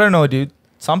mean, I don't know, dude.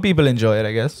 Some people enjoy it,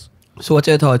 I guess. So what's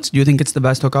your thoughts? Do you think it's the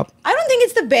best hookup? I don't think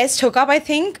it's the best hookup. I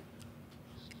think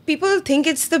people think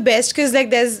it's the best because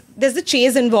like there's the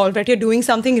chase involved, right? You're doing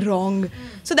something wrong.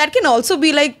 So that can also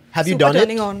be like Have you super done it?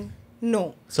 turning on.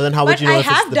 No. So then how would But you know I if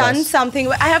it's have the done best?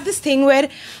 something. I have this thing where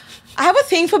I have a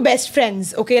thing for best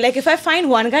friends. Okay, like if I find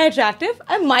one guy attractive,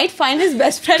 I might find his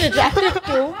best friend attractive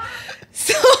too.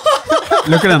 So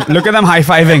Look at them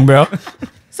high-fiving, bro.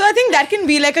 So I think that can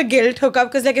be like a guilt hookup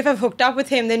because like if I've hooked up with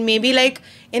him, then maybe like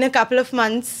in a couple of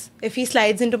months, if he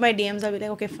slides into my DMs, I'll be like,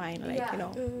 okay, fine, like you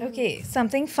know. Okay,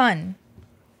 something fun.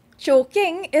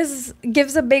 Choking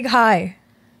gives a big high.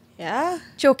 Yeah,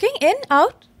 Choking in,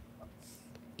 out,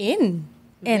 in,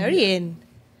 very in.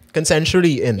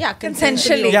 Consensually in. Yeah,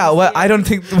 Consensually. Yeah. Well, I don't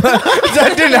think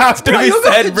that didn't have to be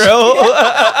said, bro.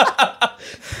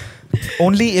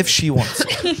 Only if she wants.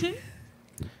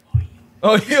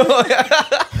 Oh, yeah.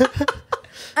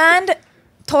 and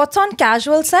thoughts on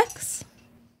casual sex.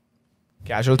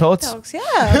 Casual thoughts. Talks, yeah.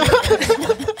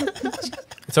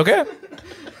 It's okay.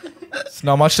 It's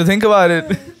not much to think about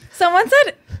it. Someone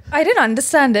said, I didn't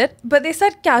understand it, but they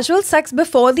said casual sex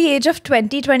before the age of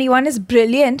 20-21 is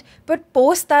brilliant, but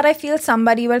post that I feel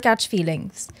somebody will catch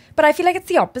feelings. But I feel like it's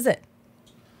the opposite.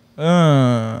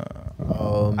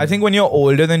 I think when you're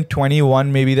older than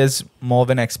 21, maybe there's more of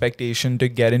an expectation to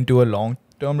get into a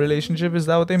long-term relationship. Is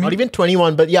that what they mean? Not even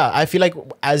 21, but yeah, I feel like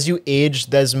as you age,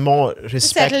 there's more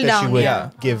respect settle that down, you would yeah.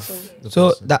 give. the So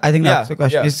person. I think Yeah, that's the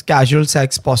question. yeah. Is casual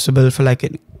sex possible for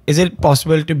like? Is it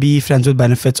possible to be friends with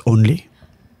benefits only?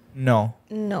 No.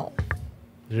 No.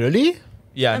 Really?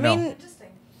 Yeah, I no. mean,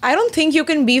 I don't think you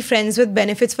can be friends with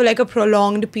benefits for like a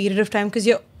prolonged period of time because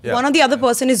one or the other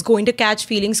person is going to catch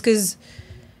feelings because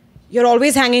you're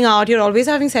always hanging out, you're always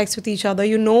having sex with each other,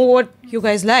 you know what you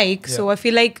guys like. Yeah. So I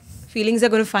feel like feelings are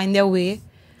going to find their way.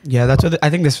 Yeah, that's what I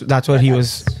think. That's what he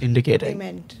was They indicating.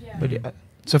 meant. But yeah,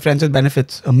 so friends with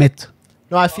benefits, a myth.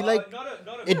 No, I feel like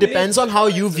it depends on how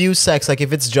you view sex. Like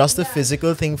if it's just a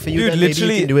physical thing for you, Dude, then maybe you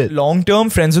literally, can do it. long-term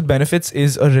friends with benefits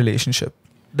is a relationship.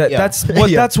 Yeah.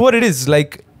 That's what it is.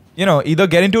 Like, you know, either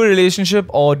get into a relationship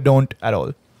or don't at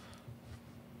all.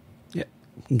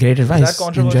 Great advice in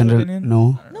controversial general. opinion?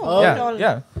 No. No, not at all.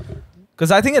 Yeah.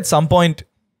 Because I think at some point,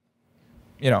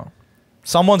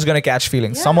 someone's gonna catch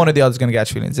feelings. Yeah. Someone or the other's gonna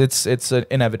catch feelings. It's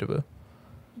inevitable.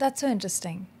 That's so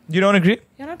interesting. You don't agree?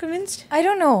 You're not convinced? I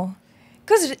don't know.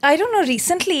 Because, I don't know,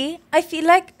 recently, I feel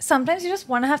like sometimes you just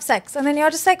want to have sex and then you're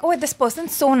just like, oh, this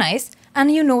person's so nice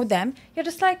and you know them. You're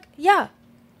just like, yeah,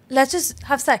 let's just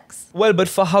have sex. Well, but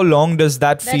for how long does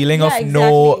that feeling of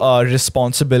no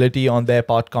responsibility on their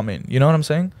part come in? You know what I'm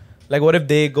saying? Like, what if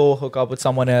they go hook up with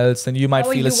someone else and you might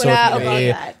feel a certain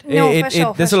way? No, for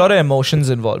sure, there's a lot of emotions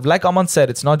involved. Like Aman said,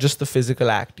 it's not just the physical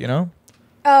act, you know?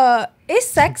 Is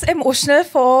sex emotional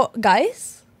for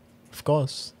guys? Of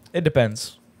course. It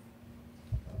depends.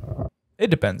 It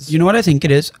depends. You know what I think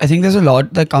it is? I think there's a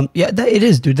lot that comes. Yeah, it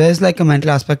is, dude. There's like a mental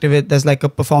aspect of it. There's like a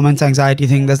performance anxiety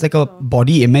thing. There's like a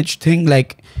body image thing.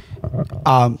 Like,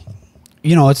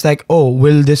 it's like, oh,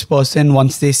 will this person,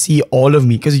 once they see all of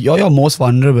me, because you're most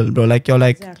vulnerable, bro. Like, you're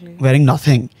like wearing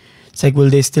nothing. It's like,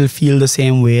 will they still feel the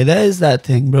same way? There is that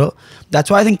thing, bro. That's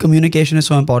why I think communication is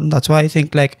so important. That's why I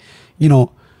think, like,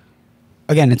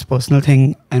 again, it's a personal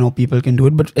thing. I know people can do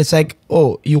it, but it's like,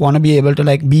 oh, you want to be able to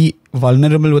like be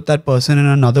vulnerable with that person in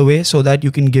another way so that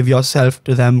you can give yourself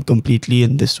to them completely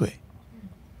in this way.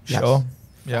 Sure.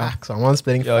 Yeah. Someone's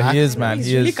spitting he is, man. He's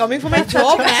He really is. coming for my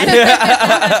job,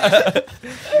 man.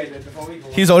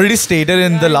 He's already stated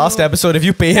in the last episode, if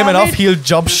you pay him enough, he'll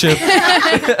jump ship.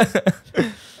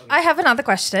 I have another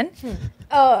question.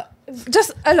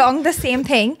 Just along the same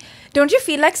thing, don't you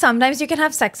feel like sometimes you can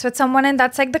have sex with someone and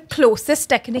that's like the closest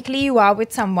technically you are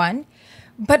with someone,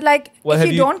 but like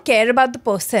if you don't care about the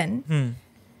person,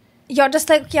 you're just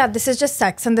like, yeah, this is just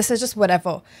sex and this is just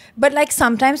whatever. But like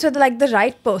sometimes with like the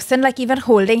right person, like even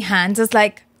holding hands is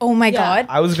like, oh my god.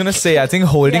 I was gonna say, I think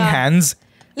holding hands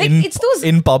Like, it's those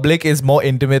in public is more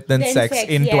intimate than sex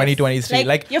in 2023.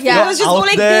 Like your fingers just go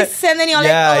like this and then you're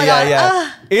like, oh my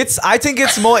god. I think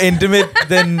it's more intimate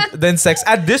than sex.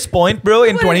 At this point, bro,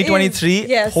 in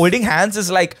 2023, holding hands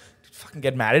is like, fucking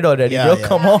get married already, bro.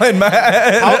 Come on,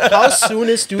 man. How soon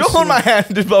is too soon? Don't hold my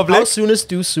hand in public. How soon is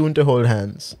too soon to hold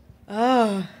hands?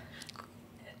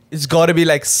 It's got to be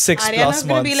like 6+ months.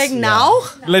 Gonna be like now.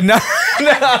 Like now.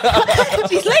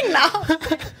 She's like now.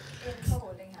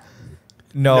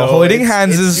 No, holding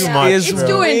hands is it's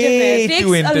too intimate. It takes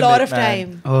a lot of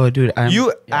time. Oh, dude,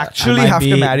 you actually have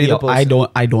to marry the person.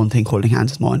 I don't think holding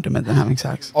hands is more intimate than having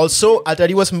sex. Also, I'll tell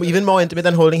you what's even more intimate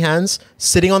than holding hands: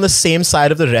 sitting on the same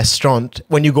side of the restaurant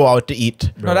when you go out to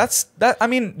eat. Bro. No, that. I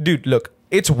mean, dude, look,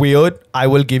 it's weird. I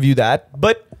will give you that,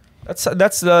 but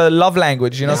that's the love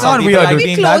language, you know. It's not weird.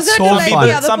 That's so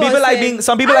fun. Some people like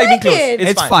being close.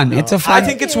 It's fun. It's a fun. I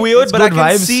think it's weird, but I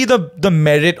can see the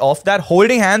merit of that.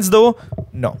 Holding hands, though,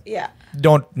 no. Yeah.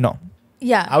 No.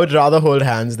 Yeah. I would rather hold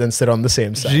hands than sit on the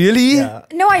same side. Really? Yeah.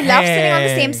 No, I love sitting on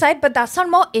the same side, but that's not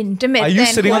more intimate. Are you than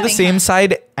sitting on the holding same hands.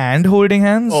 side and holding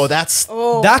hands? Oh, that's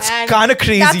kind of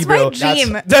crazy, That's bro. my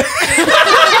dream.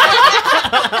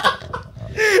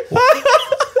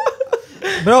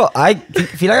 Bro, I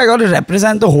feel like I got to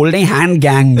represent the holding hand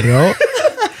gang, bro.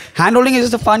 Hand holding is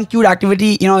just a fun, cute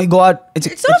activity. You know, you go out. It's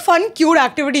not a fun, cute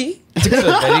activity. It's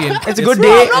a good No,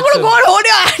 day. I'm not going to go and hold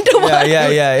your hand too much.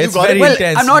 Yeah. It's very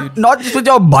intense. I'm not just with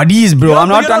your buddies, bro. I'm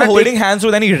not you're trying not to holding hands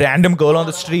with any random girl on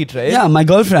the street, right? Yeah, my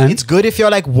girlfriend. It's good if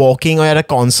you're like walking or at a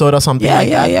concert or something like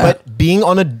that. Yeah. But being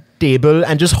on a table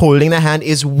and just holding the hand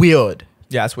is weird.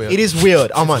 Yeah, it's weird. It is weird.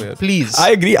 Aman, please. I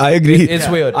agree. It's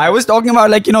weird. I was talking about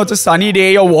like, it's a sunny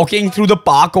day, you're walking through the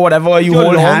park or whatever, you Your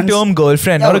hold hands. long-term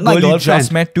girlfriend, Yeah, not a my girl you girlfriend.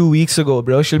 just met 2 weeks ago,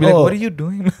 bro. She'll be like, what are you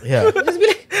doing? Yeah.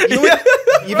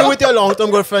 Even with your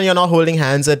long-term girlfriend, you're not holding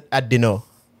hands at dinner.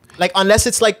 Like, unless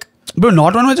it's like... Bro,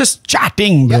 not when we're just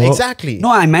chatting, bro. Yeah, exactly.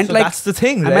 No, I meant So like... that's the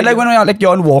thing, I right? meant like when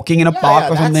you're walking in a park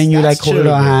or something, you like that's hold chill, a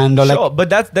bro. hand or like... Sure, but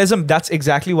that's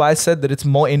exactly why I said that it's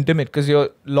more intimate, because your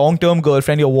long-term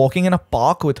girlfriend, you're walking in a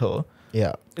park with her.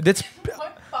 Yeah. That's...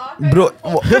 Bro,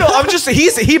 I'm just...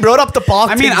 He brought up the park.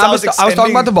 I mean, things. I was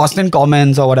talking about the Boston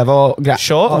Commons or whatever.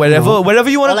 Sure, wherever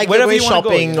you want to... Or like wherever you're you going want to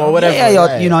go. shopping or whatever.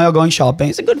 Yeah, you're going shopping.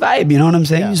 It's a good vibe, you know what I'm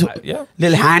saying? Yeah.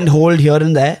 Little hand hold here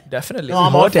and there. Definitely. No,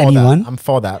 I'm all hurt for anyone. that. I'm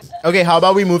for that. Okay, how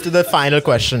about we move to the final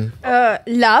question?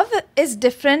 Love is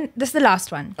different. This is the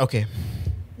last one. Okay.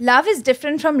 Love is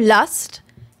different from lust,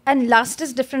 and lust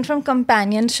is different from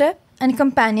companionship, and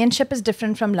companionship is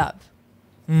different from love.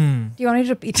 Do you want me to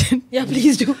repeat it? Yeah,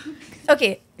 please do.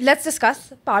 Okay, let's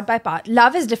discuss part by part.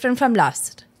 Love is different from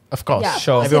lust, Of course. Yeah.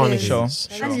 Sure. Everyone Sure. agrees.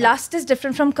 and lust is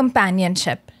different from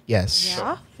companionship, Yes.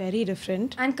 Yeah, very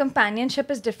different. and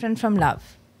companionship is different from love.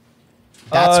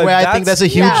 That's where I think there's a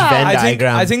huge Venn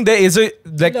diagram. I think there is a...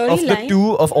 Like, Blurry of the line.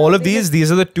 two, of all of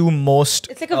these are the two most...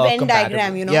 It's like a Venn compatible.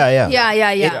 diagram, you know? Yeah.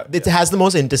 Yeah. It has the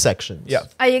most intersections. Yeah.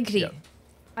 I agree.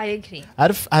 I agree. I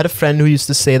had a friend who used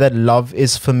to say that love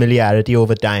is familiarity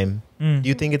over time. Do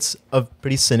you think it's a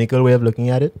pretty cynical way of looking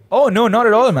at it? Oh, no, not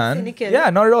at all, man. Cynical.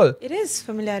 Yeah, not at all. It is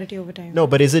familiarity over time. No,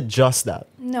 but is it just that?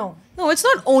 No. No, it's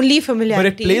not only But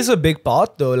familiarity. it plays a big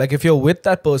part, though. Like, if you're with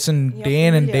that person You're day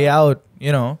in and day familiar. out,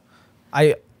 you know,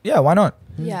 why not?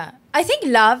 Yeah. I think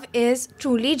love is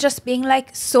truly just being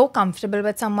like so comfortable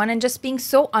with someone and just being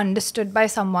so understood by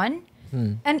someone.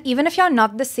 And even if you're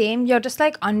not the same, you're just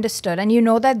like understood and you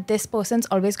know that this person's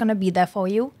always going to be there for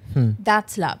you.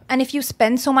 That's love. And if you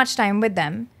spend so much time with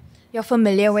them, you're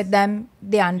familiar with them,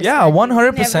 they understand. Yeah,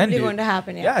 100%. It's never dude. going to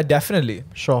happen. Yeah, definitely.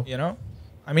 Sure. You know?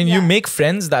 I mean, you make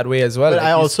friends that way as well. But Like,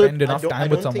 I you also spend enough time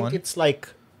with I don't someone. think it's like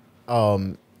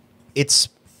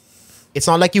it's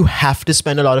not like you have to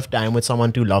spend a lot of time with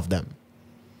someone to love them.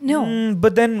 No.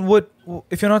 But then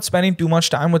if you're not spending too much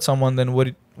time with someone, then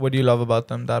what do you love about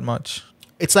them that much?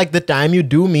 It's like the time you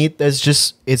do meet, there's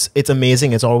just it's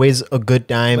amazing. It's always a good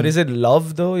time. But is it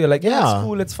love though? You're like, yeah, Yeah. it's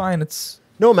cool, it's fine. It's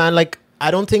No, man, like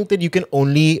I don't think that you can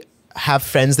only have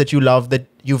friends that you love that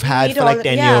you've had meet for all like the-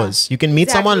 10 yeah, years. You can meet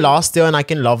someone exactly. last year and I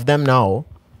can love them now.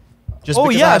 Just oh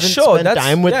because yeah, I haven't sure. spent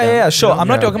time with them. yeah, sure. you know? I'm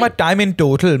not Yeah. talking about time in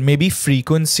total. Maybe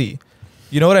frequency.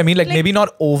 You know what I mean? Like maybe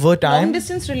not over time. Long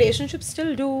distance relationships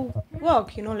still do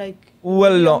work, you know, like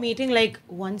Well, you're long- meeting like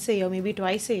once a year, maybe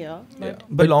twice a year. But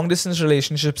But long distance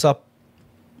relationships are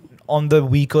on the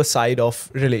weaker side of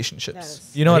relationships.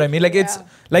 Yes. You know what I mean? Like it's Yeah.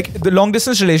 like the long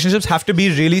distance relationships have to be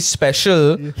really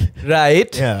special,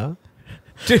 right? Yeah.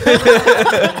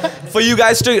 For you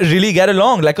guys to really get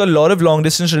along. Like a lot of long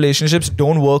distance relationships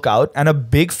don't work out, and a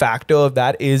big factor of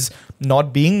that is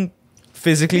not being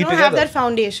physically you don't together. have that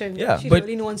foundation. Yeah, She but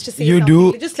really wants to say you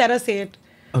something. do- Just let her say it.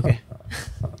 Okay.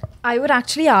 I would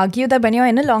actually argue that when you're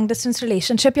in a long distance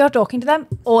relationship, you're talking to them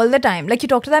all the time. Like you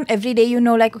talk to them every day, you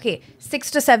know, like, okay, 6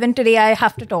 to 7 today, I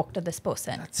have to talk to this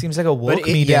person. It seems like a work it-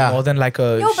 meeting yeah. more than like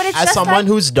a. No, but it's As just someone like,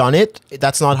 who's done it,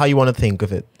 that's not how you want to think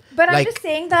of it. But I'm like, just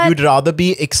saying that you'd rather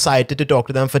be excited to talk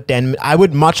to them for 10 I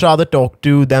would much rather talk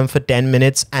to them for 10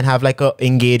 minutes and have like a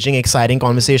engaging, exciting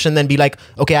conversation than be like,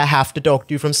 okay, I have to talk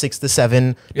to you from 6 to 7,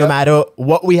 no Yeah. matter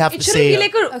what we have It to shouldn't say. be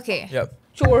like a okay. yeah.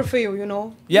 chore for you, you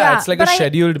know. Yeah, Yeah, it's like a but I-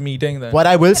 scheduled meeting then. What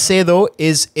I will say though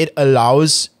is it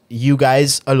allows you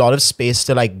guys a lot of space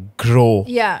to like grow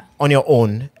Yeah. on your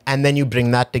own, and then you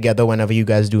bring that together whenever you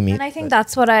guys do meet. And I think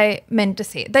that's what I meant to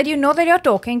say. That you know that you're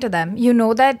talking to them. You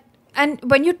know that, and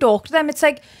when you talk to them, it's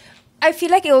like, I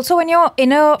feel like also when you're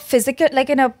in a physical, like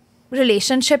in a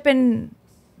relationship in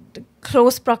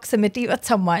close proximity with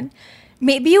someone,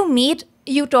 maybe you meet,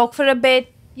 you talk for a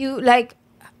bit, you like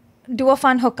do a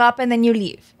fun hookup and then you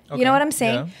leave. You know Okay, what I'm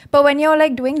saying? yeah. But when you're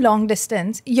like doing long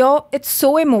distance, it's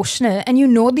so emotional, and you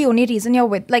know the only reason you're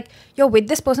with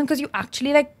this person because you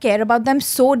actually like care about them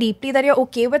so deeply that you're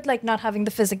okay with like not having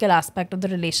the physical aspect of the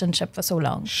relationship for so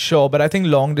long. Sure, but I think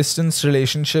long distance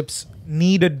relationships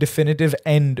need a definitive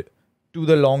end to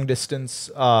the long distance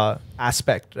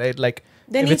aspect, right? Like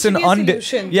There if needs it's to an be a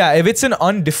solution. if it's an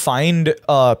undefined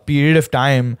period of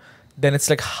time, then it's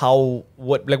like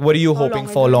what are you hoping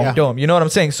long for it is. long Yeah. term? You know what I'm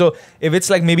saying? So if it's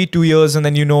like maybe 2 years and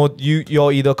then you know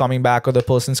you're either coming back or the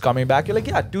person's coming back, you're like,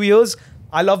 yeah, 2 years,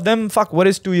 I love them. Fuck, what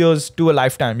is 2 years to a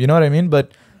lifetime? You know what I mean?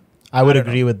 But I would I don't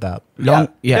agree with that.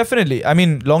 Yeah. definitely. I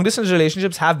mean, long distance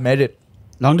relationships have merit.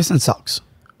 Long distance sucks.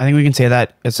 I think we can say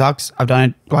that. It sucks. I've done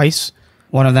it twice.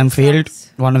 One of them failed.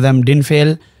 Sucks. One of them didn't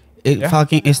fail. It Yeah.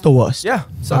 fucking is the worst. Yeah,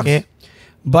 sucks. Okay.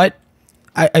 But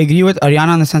I agree with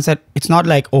Ariana in the sense that it's not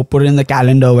like, oh, put it in the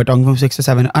calendar, we're talking from 6 to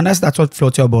 7, unless that's what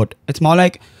floats your boat. It's more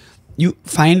like you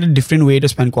find a different way to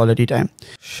spend quality time.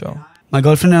 Sure. My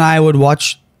girlfriend and I would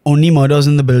watch Only Murders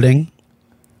in the Building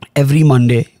every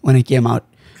Monday when it came out.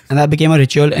 And that became a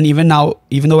ritual. And even now,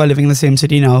 even though we're living in the same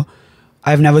city now,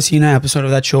 I've never seen an episode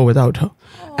of that show without her.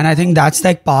 And I think that's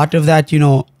like part of that, you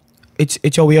know, it's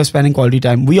your way of spending quality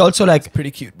time. We also like,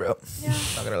 Pretty cute, bro.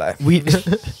 Not gonna lie.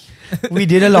 we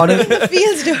did a lot of,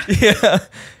 Feels good. Yeah.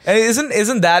 And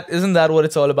isn't that what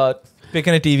it's all about?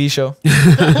 Picking a TV show,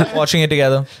 watching it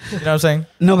together. You know what I'm saying?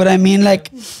 no, but I mean like,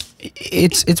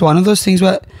 it's one of those things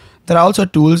where there are also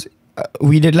tools.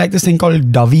 We did like this thing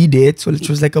called Dovey Dates, which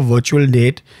was like a virtual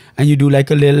date, and you do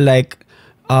like a little like,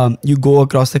 you go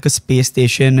across like a space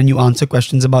station and you answer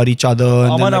questions about each other.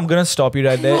 And Aman, then, I'm gonna stop you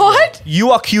right there. What?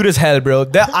 You are cute as hell, bro.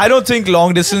 I don't think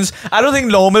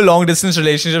normal long distance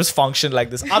relationships function like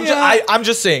this. I'm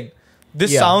just saying.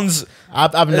 This Yeah. sounds.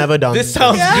 I've never done This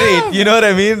sounds great. You know what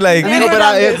I mean? Like.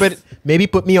 No, but maybe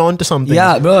put me on to something.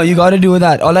 yeah, bro, you got to do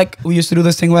that. Or like we used to do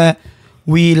this thing where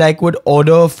we like would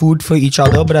order food for each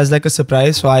other, but as like a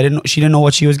surprise. So she didn't know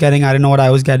what she was getting. I didn't know what I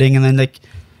was getting, and then like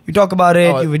You talk about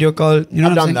it, you video call. You know I've what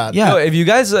I'm done saying? that. Yeah. No, if you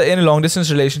guys are in long distance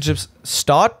relationships,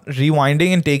 start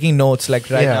rewinding and taking notes like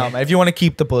right now. If you want to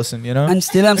keep the person, you know. And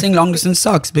still, I'm saying long distance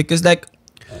sucks because like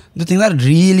the thing that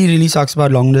really, really sucks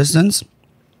about long distance,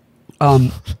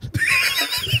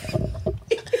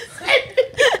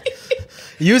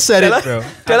 You said it, bro.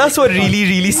 Tell us what really,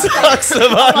 really sucks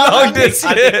about long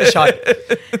distance.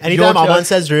 Anytime Aman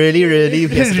says really, really,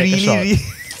 he has to take a shot. Really.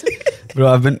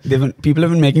 bro, people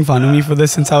have been making fun of me for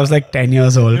this since I was like 10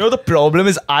 years old. You know the problem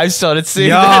is I've started saying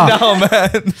Yeah. that now,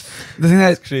 man. The thing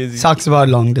that crazy. sucks about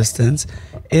long distance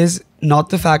is not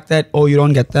the fact that you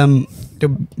don't get them to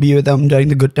be with them during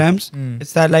the good times.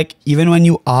 It's that like even when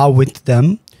you are with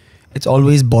them, it's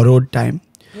always borrowed time.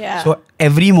 Yeah. So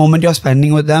every moment you're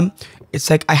spending with them, it's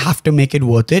like I have to make it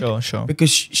worth it. Sure.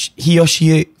 Because he or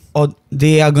she or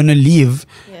they are gonna leave,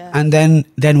 and then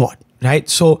what, right?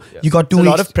 So you got 2 It's a weeks.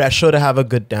 lot of pressure to have a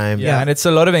good time. Yeah, and it's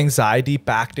a lot of anxiety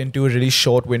packed into a really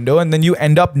short window, and then you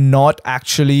end up not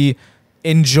actually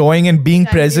enjoying and being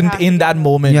present in that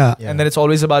moment. Yeah. And then it's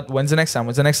always about when's the next time,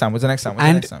 when's the next time, when's the next time, when's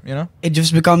the next time, you know? It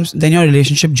just becomes, then your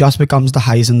relationship just becomes the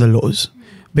highs and the lows.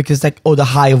 Because like, the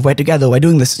high of we're together, we're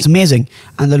doing this, it's amazing.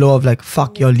 And the low of like,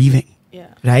 fuck, you're leaving. Yeah.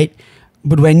 Right?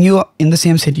 But when you're in the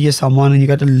same city as someone and you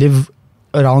get to live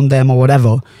around them or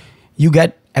whatever, you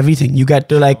get everything. You get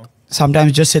to like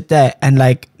sometimes just sit there and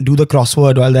like do the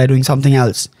crossword while they're doing something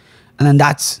else. And then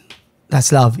that's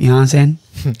love, you know what I'm saying?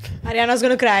 Ariana's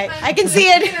gonna cry. I can see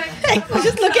it.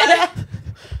 Just look at her.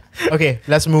 Okay,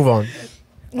 let's move on.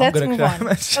 Let's gonna move cry, on.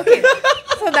 man. Okay.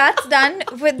 So that's done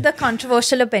with the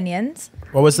controversial opinions.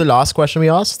 What was the last question we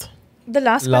asked? The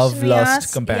last Love, question we lust,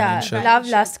 asked, companionship. Yeah, love,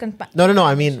 lust, companionship. No.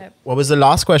 I mean, what was the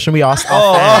last question we asked?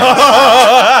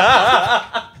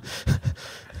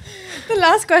 The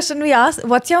last question we asked,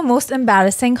 what's your most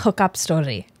embarrassing hookup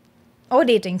story? Or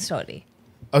dating story?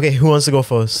 Okay, who wants to go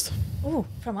first? Oh,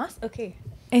 from us? Okay.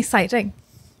 Exciting.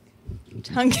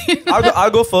 Chunky.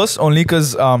 I'll go first only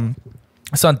because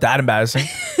it's not that embarrassing.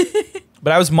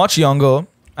 But I was much younger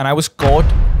and I was caught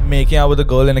making out with a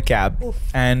girl in a cab.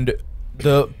 And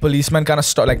the policeman kind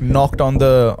of knocked on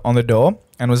the door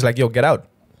and was like, yo, get out.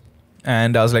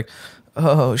 And I was like,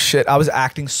 oh shit. I was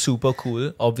acting super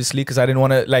cool, obviously, because I didn't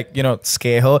want to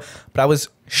scare her. But I was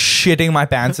shitting my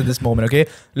pants at this moment, okay?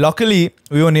 Luckily,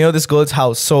 we were near this girl's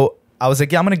house. So I was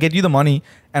like, yeah, I'm going to get you the money.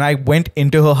 And I went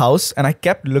into her house and I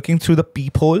kept looking through the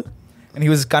peephole. And he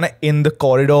was kind of in the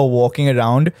corridor walking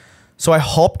around. So I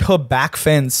hopped her back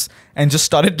fence and just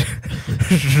started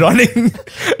running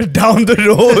down the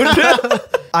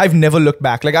road. I've never looked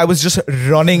back. Like I was just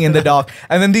running in the dark.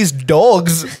 And then these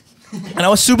dogs, and I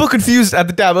was super confused at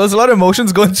the time. There was a lot of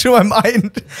emotions going through my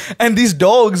mind. And these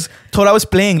dogs thought I was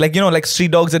playing. Like, like street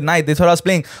dogs at night. They thought I was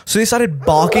playing. So they started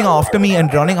barking after me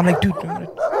and running. I'm like, dude,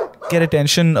 get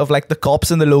attention of like the cops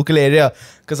in the local area.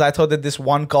 Because I thought that this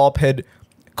one cop had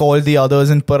called the others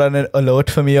and put on an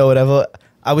alert for me or whatever.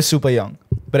 I was super young.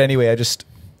 But anyway, I just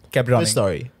kept running.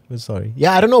 Good story.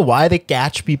 Yeah, I don't know why they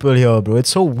catch people here, bro. It's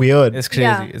so weird. It's crazy.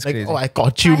 Yeah. It's like, crazy. oh, I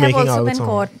caught you I have making also out with been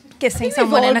someone. caught kissing We've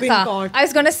someone all in a been car. caught. I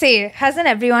was going to say, hasn't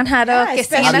everyone had a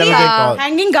kissing in I've a never been car? caught.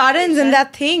 Hanging gardens and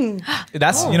that thing.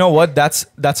 That's you know what? That's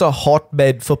a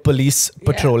hotbed for police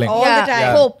patrolling. All the time.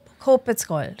 Yeah. Hope it's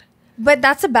called. But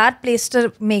that's a bad place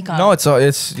to make out. No, it's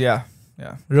rookie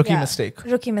Yeah. mistake.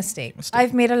 Rookie mistake.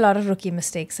 I've made a lot of rookie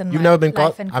mistakes in You've my never been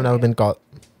life caught? and I've never career. been caught.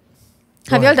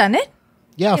 Have you all done it?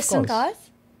 Yeah, of Kissed in course. cars?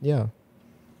 Yeah.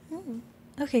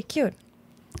 Okay, cute.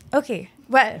 Okay,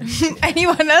 well,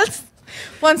 anyone else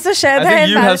wants to share I their think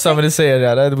you have embarrassing? something to say,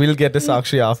 Ariana. We'll get to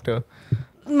Sakshi after.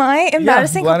 My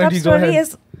embarrassing why don't hookup you go story ahead?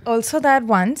 is also that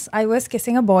once I was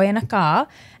kissing a boy in a car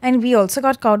and we also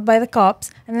got caught by the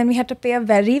cops and then we had to pay a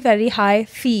very, very high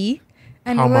fee.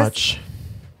 And How it was much?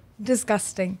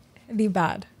 disgustingly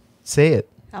bad. Say it.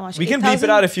 How much? We can bleep it 8,000?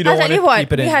 out if you I'll don't tell want you to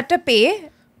keep what, it we in. had to pay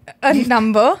a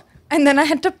number and then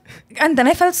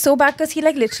I felt so bad because he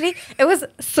literally, it was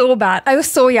so bad. I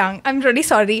was so young. I'm really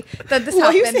sorry that this Why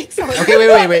are you happened. saying sorry? Okay,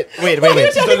 wait.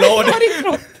 The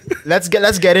Lord. Let's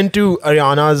get into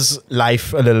Ariana's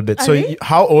life a little bit. So, Okay.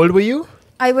 how old were you?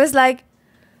 I was like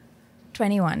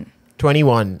 21.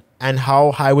 21. And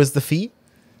how high was the fee?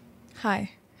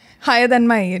 Hi. Higher than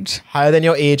my age. Higher than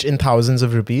your age in thousands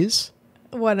of rupees?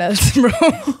 What else, bro?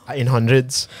 In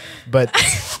hundreds. But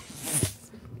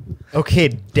okay,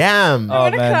 damn. Oh,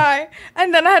 I'm gonna man. cry.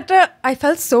 And then I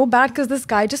felt so bad because this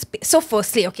guy just, so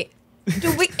firstly, okay,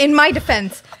 in my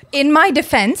defense,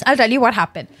 I'll tell you what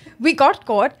happened. We got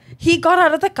caught. He got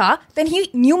out of the car. Then he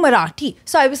knew Marathi.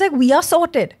 So I was like, we are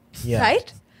sorted. Yeah.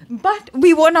 Right? But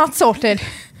we were not sorted.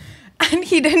 And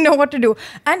he didn't know what to do.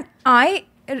 And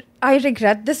I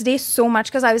regret this day so much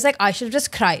because I was like, I should have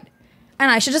just cried.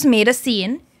 And I should just made a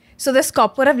scene. So this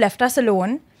cop would have left us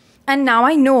alone. And now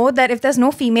I know that if there's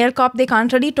no female cop, they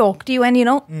can't really talk to you and,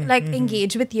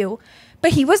 engage with you.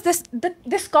 But he was this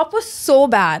cop was so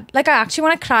bad. Like, I actually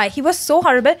want to cry. He was so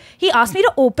horrible. He asked me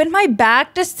to open my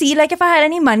bag to see, like, if I had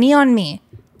any money on me.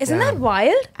 Isn't that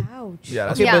wild? Ouch. Yeah,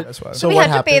 that's, Yeah. that's wild. So we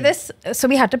had to pay this. So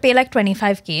we had to pay like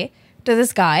 25K to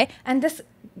this guy. And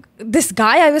this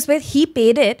guy I was with, he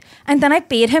paid it. And then I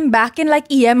paid him back in like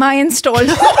EMI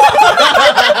installments.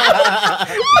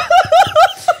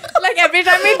 Like every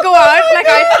time we'd go out, like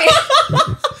I'd pay.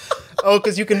 Oh,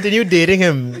 because you continued dating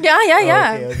him. Yeah.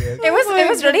 Okay. It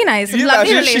was really nice. You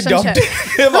Lovely imagine she dumped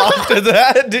relationship. him after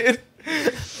that, dude.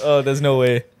 Oh, there's no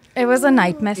way. It was a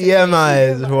nightmare.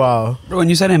 EMIs, wow. Bro, when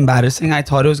you said embarrassing, I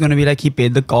thought it was going to be like he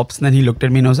paid the cops and then he looked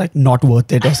at me and I was like, not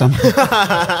worth it or something.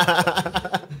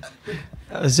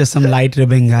 That was just some light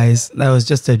ribbing, guys. That was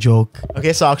just a joke.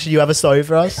 Okay, Sakshi, you have a story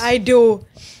for us? I do.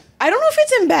 I don't know if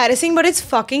it's embarrassing, but it's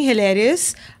fucking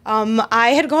hilarious. I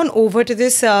had gone over to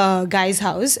this guy's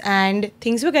house and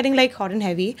things were getting like hot and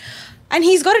heavy. And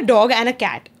he's got a dog and a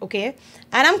cat, okay?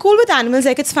 And I'm cool with animals,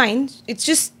 like it's fine. It's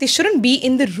just, they shouldn't be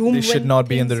in the room. They should not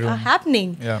be in the things room. are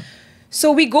happening. Yeah.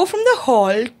 So we go from the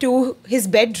hall to his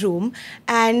bedroom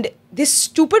and this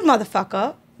stupid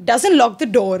motherfucker doesn't lock the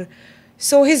door.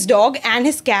 So his dog and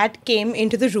his cat came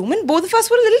into the room and both of us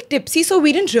were a little tipsy, so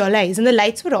we didn't realize and the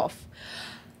lights were off.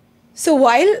 So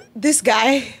while this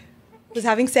guy was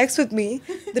having sex with me,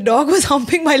 the dog was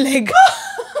humping my leg.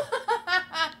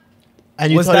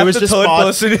 And you Was thought that it was the just third part-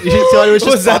 person? You thought it was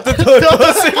just Was that the third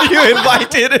person you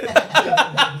invited?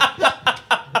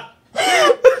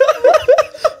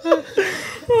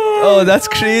 Oh, that's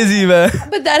crazy, man.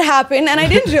 But that happened and I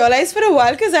didn't realize for a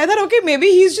while because I thought, okay, maybe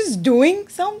he's just doing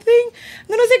something. And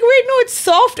then I was like, wait, no, it's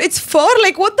soft. It's fur.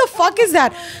 Like, what the fuck is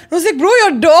that? I was like, bro,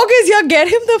 your dog is here. Get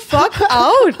him the fuck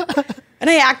out. And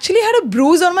I actually had a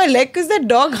bruise on my leg because that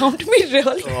dog humped me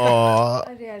really. Aw.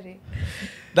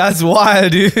 That's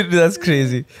wild, dude. That's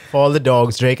crazy. For all the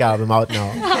dogs, Drake album out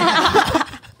now.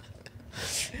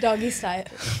 Doggy style.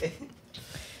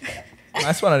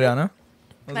 Nice one, Ariana.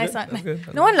 Nice good. one.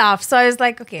 Good. No one laughed, so I was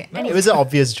like, okay. It Anyway. was an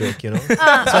obvious joke,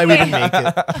 That's why we didn't make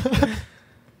it.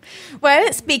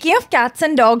 Well, speaking of cats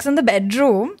and dogs in the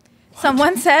bedroom,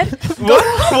 someone said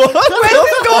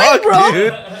What? bro?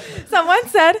 Dude? someone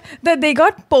said that they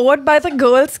got poured by the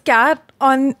girl's cat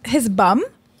on his bum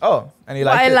Oh, and you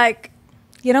liked while it? like,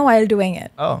 while doing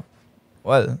it. Oh,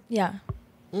 well. Yeah.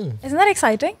 Isn't that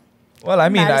exciting? Well, I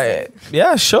mean,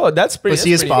 yeah, sure. That's pretty.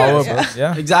 Pussy that's is pretty power, good. bro.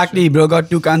 Yeah. Exactly, bro.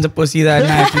 Got 2 cans of pussy that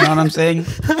night. You know what I'm saying?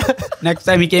 Next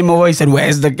time he came over, he said,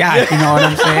 "Where's the cat?" You know what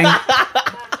I'm saying?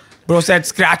 Bro said,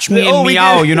 "Scratch me and we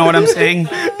meow." did. You know what I'm saying?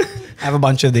 I have a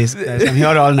bunch of these, guys. I'm here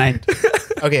all night.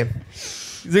 Okay.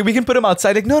 He's like, we can put him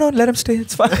outside. Like, no, let him stay.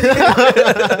 It's fine.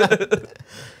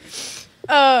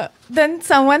 Then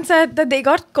someone said that they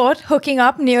got caught hooking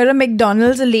up near a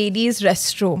McDonald's ladies'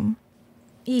 restroom.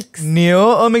 Eeks. Near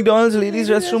a McDonald's ladies'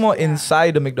 restroom or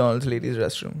inside a McDonald's ladies'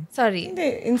 restroom? Sorry.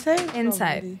 Inside?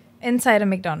 Inside. Probably. Inside a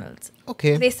McDonald's.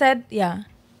 Okay. They said, yeah.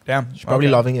 Damn. She's probably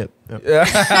loving it. Yeah.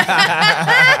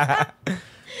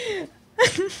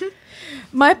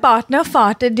 My partner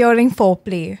farted during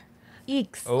foreplay.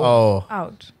 Eeks. Oh.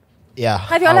 Out. Yeah.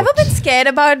 Have you all out. ever been scared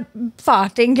about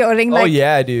farting during Oh, like...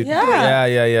 yeah, dude. Yeah.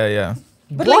 Yeah.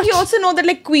 But like you also know that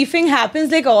like queefing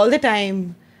happens like all the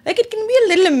time. Like it can be a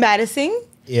little embarrassing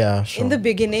Yeah, sure. in the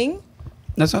beginning.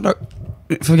 That's not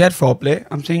forget foreplay.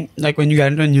 I'm saying like when you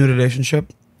get into a new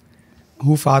relationship,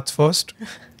 who farts first?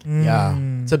 Yeah.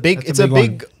 It's a big That's a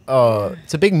big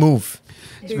it's a big move.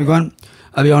 So we're going.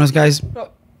 I'll be honest, guys.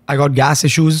 I got gas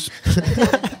issues.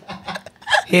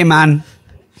 Hey, man.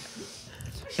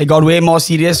 It got way more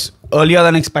serious earlier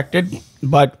than expected.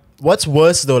 But What's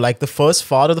worse though, like the first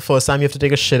fart or the first time you have to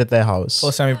take a shit at their house?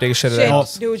 First time you take a shit at Shit, the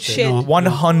house. dude, shit. No.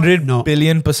 100 No.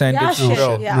 billion %. Yeah, it's shit.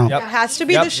 true. Yeah, No. It has to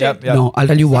be the shit. Yep. no, I'll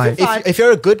tell you why. If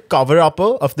you're a good cover-upper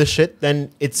of the shit, then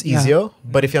it's easier.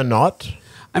 But if you're not,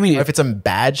 I mean, or if it's some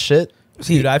bad shit,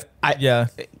 see, Dude, yeah.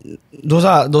 those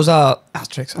are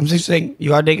asterisks. I'm just saying, you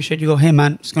gotta take a shit. You go, hey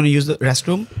man, just gonna use the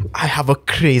restroom. I have a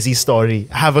crazy story.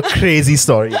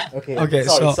 Okay. Okay,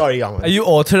 Sorry, Yaman. Are you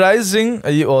authorizing?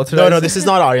 No, this is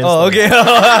not Aryan's Oh, story.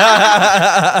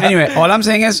 okay. Anyway, all I'm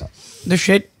saying is, the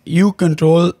shit, you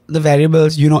control the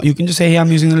variables. You know, you can just say, hey,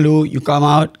 I'm using the loo. You come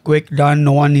out, quick, done.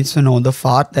 No one needs to know. The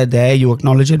fart, they're there. You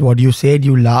acknowledge it. What you said,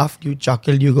 you laughed, you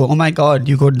chuckled, you go, oh my God.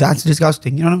 You go, that's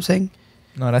disgusting. You know what I'm saying?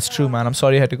 No, that's true, man. I'm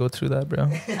sorry I had to go through that, bro.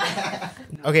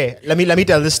 Okay, let me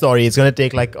tell this story. It's gonna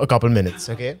take like a couple minutes.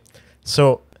 Okay,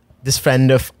 so this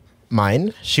friend of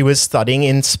mine. She was studying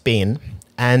in Spain,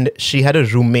 and she had a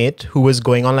roommate who was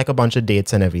going on like a bunch of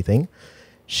dates and everything.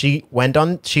 She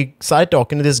started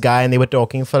talking to this guy, and they were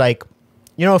talking for like,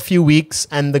 a few weeks.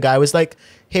 And the guy was like,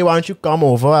 hey, why don't you come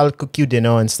over? I'll cook you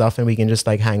dinner and stuff, and we can just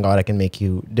like hang out. I can make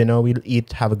you dinner. We'll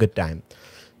eat, have a good time.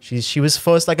 She was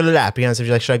first like a little apprehensive.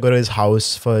 She's like, should I go to his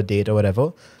house for a date or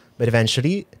whatever? But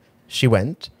eventually she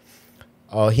went.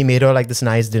 He made her like this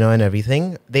nice dinner and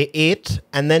everything. They ate,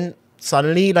 and then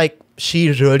suddenly like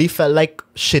she really felt like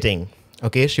shitting.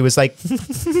 Okay, she was like,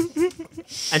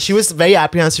 and she was very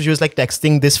apprehensive. She was like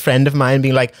texting this friend of mine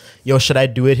being like, yo, should I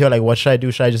do it here? Like, what should I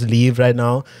do? Should I just leave right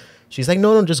now? She's like,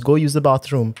 no, just go use the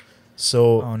bathroom.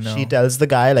 So she tells the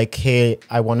guy like, hey,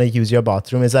 I want to use your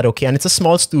bathroom. Is that okay? And it's a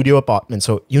small studio apartment.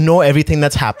 So you know everything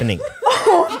that's happening.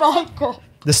 Oh my God.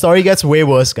 The story gets way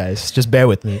worse, guys. Just bear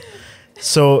with me.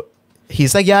 So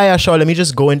he's like, yeah, sure. Let me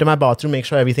just go into my bathroom, make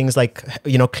sure everything's like,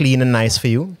 clean and nice for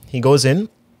you. He goes in.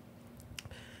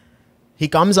 He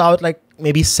comes out like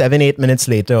maybe 7-8 minutes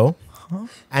later.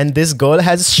 And this girl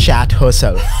has shat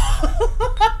herself.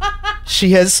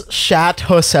 She has shat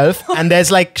herself, and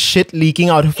there's like shit leaking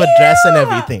out of her dress and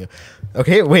everything.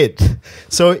 Okay, wait.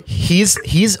 So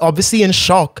he's obviously in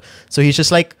shock. So he's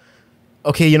just like,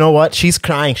 okay, you know what? She's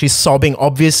crying. She's sobbing.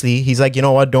 Obviously, he's like, you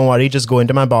know what? Don't worry. Just go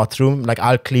into my bathroom. Like,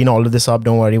 I'll clean all of this up.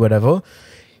 Don't worry, whatever.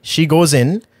 She goes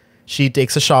in. She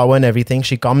takes a shower and everything.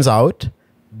 She comes out.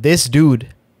 This dude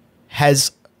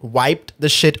has wiped the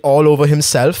shit all over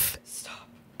himself. Stop.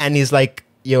 And he's like,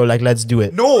 yo, like, let's do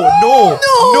it. No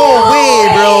way,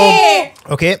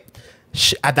 bro. Okay.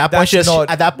 At that point,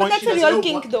 that's a real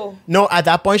kink, though. No, at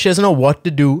that point, she doesn't know what to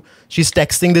do. She's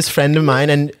texting this friend of mine,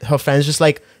 and her friend's just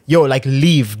like, yo, like,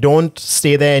 leave. Don't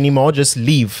stay there anymore. Just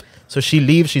leave. So she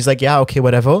leaves. She's like, yeah, okay,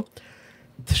 whatever.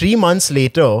 3 months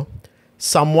later,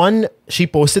 she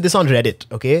posted this on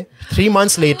Reddit, okay? 3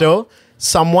 months later,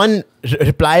 someone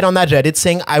replied on that Reddit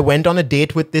saying, I went on a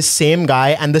date with this same guy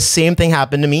and the same thing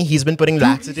happened to me. He's been putting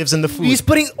laxatives in the food. He's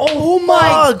putting, oh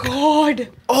my God.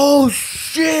 Oh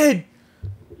shit.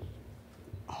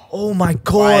 Oh my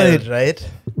God. Wild, right?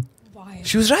 Wild.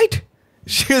 She was right.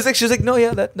 She was like, no,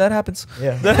 yeah, that happens.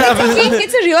 Yeah. That happens.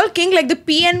 It's a real kink. Like the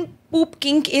pee and poop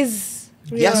kink is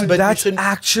real. Yes, but that's you should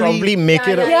actually probably make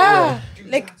it Yeah.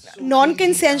 Like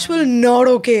non-consensual, not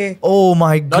okay. Oh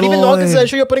my God. not even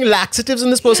non-consensual. You're putting laxatives in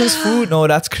this person's food. No,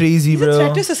 that's crazy, It's a bro.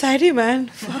 threat to society, man.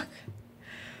 Fuck.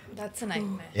 That's a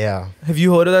nightmare. Yeah. Have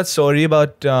you heard of that story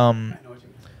about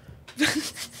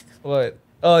what?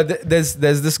 Oh, there's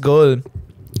this girl,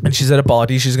 and she's at a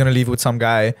party. She's gonna leave with some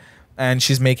guy, and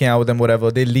she's making out with them. Whatever.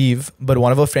 They leave, but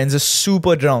one of her friends is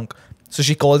super drunk. So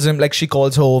she calls him, like she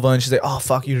calls her over, and she's like, "Oh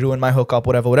fuck, you ruined my hookup,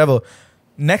 whatever."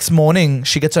 Next morning,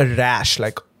 she gets a rash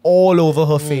like all over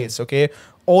her face. Okay,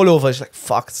 all over. She's like,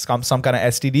 "Fuck, some kind of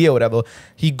STD or whatever."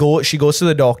 She goes to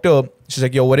the doctor. She's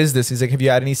like, "Yo, what is this?" He's like, "Have you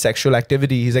had any sexual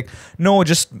activity?" He's like, "No,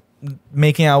 just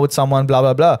making out with someone." Blah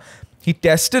blah blah. He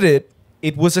tested it.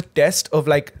 It was a test of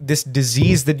like this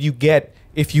disease that you get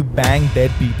if you bang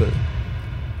dead people.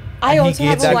 I And he also gave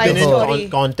have a that wild to her. story.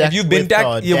 Contact Have you been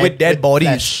with dead bodies?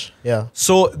 flesh. Yeah.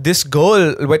 So this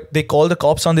girl, they called the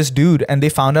cops on this dude, and they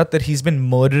found out that he's been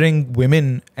murdering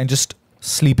women and just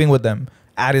sleeping with them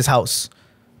at his house.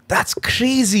 That's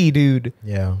crazy, dude.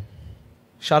 Yeah.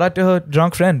 Shout out to her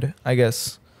drunk friend, I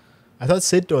guess. I thought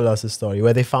Sid told us a story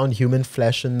where they found human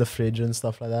flesh in the fridge and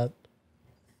stuff like that.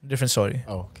 Different story.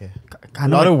 Oh, okay. A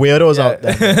Kind lot of weirdos out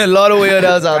there. A lot of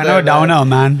weirdos out kind there. of a downer,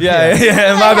 man.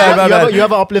 Yeah, my bad. You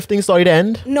have an uplifting story to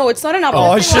end? No, it's not an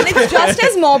uplifting one. It's just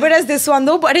as morbid as this one,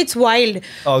 though, but it's wild.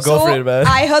 Oh, go for it, man.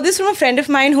 I heard this from a friend of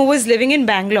mine who was living in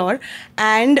Bangalore,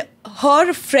 and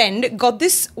her friend got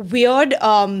this weird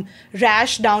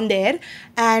rash down there,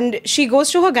 and she goes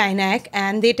to her gynec,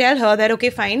 and they tell her that, okay,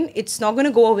 fine, it's not going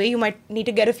to go away. You might need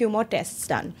to get a few more tests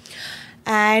done.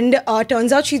 And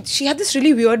turns out she had this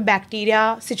really weird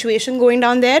bacteria situation going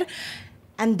down there.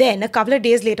 And then a couple of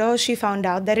days later, she found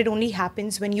out that it only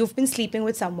happens when you've been sleeping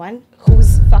with someone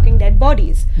who's fucking dead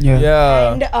bodies.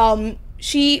 Yeah. And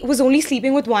she was only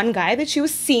sleeping with one guy that she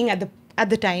was seeing at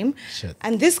the time. Shit.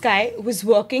 And this guy was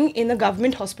working in the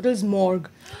government hospital's morgue.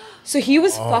 So he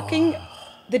was fucking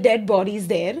the dead bodies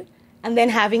there and then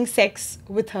having sex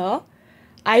with her.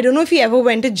 I don't know if he ever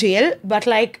went to jail, but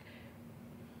like...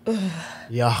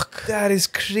 Yuck. That is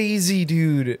crazy,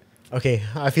 dude. Okay,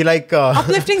 I feel like...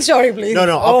 uplifting story, please.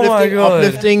 No, Oh my God.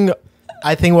 uplifting.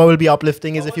 I think what will be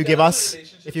uplifting is if you give us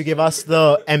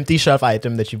the empty shelf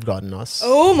item that you've gotten us.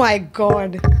 Oh my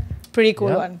God. Pretty cool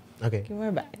Yeah? one. Okay. Give me my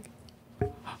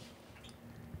bag.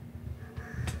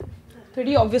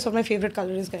 Pretty obvious what my favorite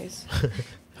color is, guys.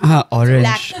 Orange.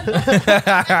 Black.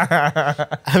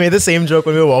 I made the same joke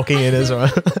when we were walking in as well.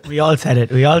 We all said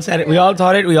it. We all said it. We all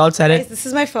thought it. We all said Guys, it. this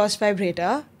is my first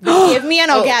vibrator. They gave me an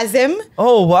orgasm.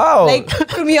 Oh wow! Like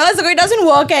from years ago, it doesn't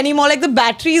work anymore. Like the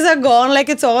batteries are gone. Like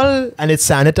it's all. And it's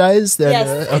sanitized? And,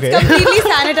 Yes, okay. it's completely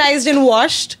sanitized and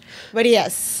washed. But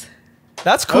yes.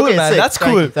 That's cool, Okay, man. sick. That's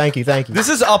Thank cool. you, thank you, thank you. This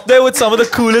is up there with some of the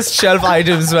coolest shelf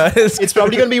items, man. It's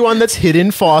probably going to be one that's hidden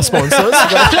for our sponsors.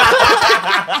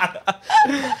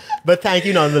 But thank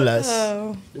you nonetheless.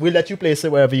 Oh. We'll let you place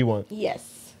it wherever you want.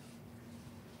 Yes.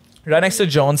 Right next to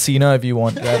John Cena, if you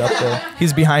want, right up there.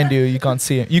 He's behind you. You can't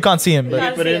see him. You can't see him, We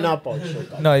but put it in our pod show.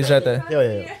 no, he's right there.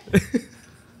 Yeah.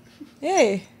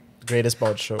 Yay. Greatest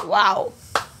pod show. Wow.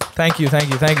 Thank you. Thank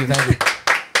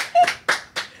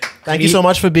you so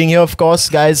much for being here. Of course,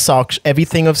 guys,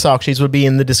 everything of Sakshi's will be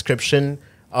in the description.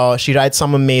 She writes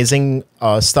some amazing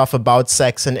stuff about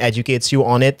sex and educates you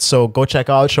on it. So go check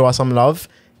out, show her some love.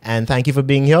 And thank you for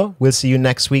being here. We'll see you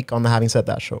next week on the Having Said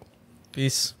That show.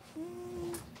 Peace.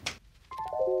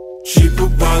 Cheaper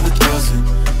by the dozen,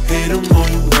 hate them or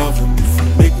you love them. If you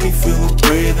make me feel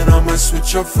away, then I might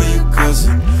switch up for your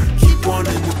cousin. Keep one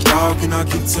in the dark and I'll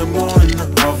keep 10 more in the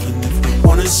oven. If you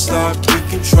wanna stop, we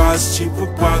can try. It's cheaper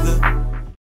by the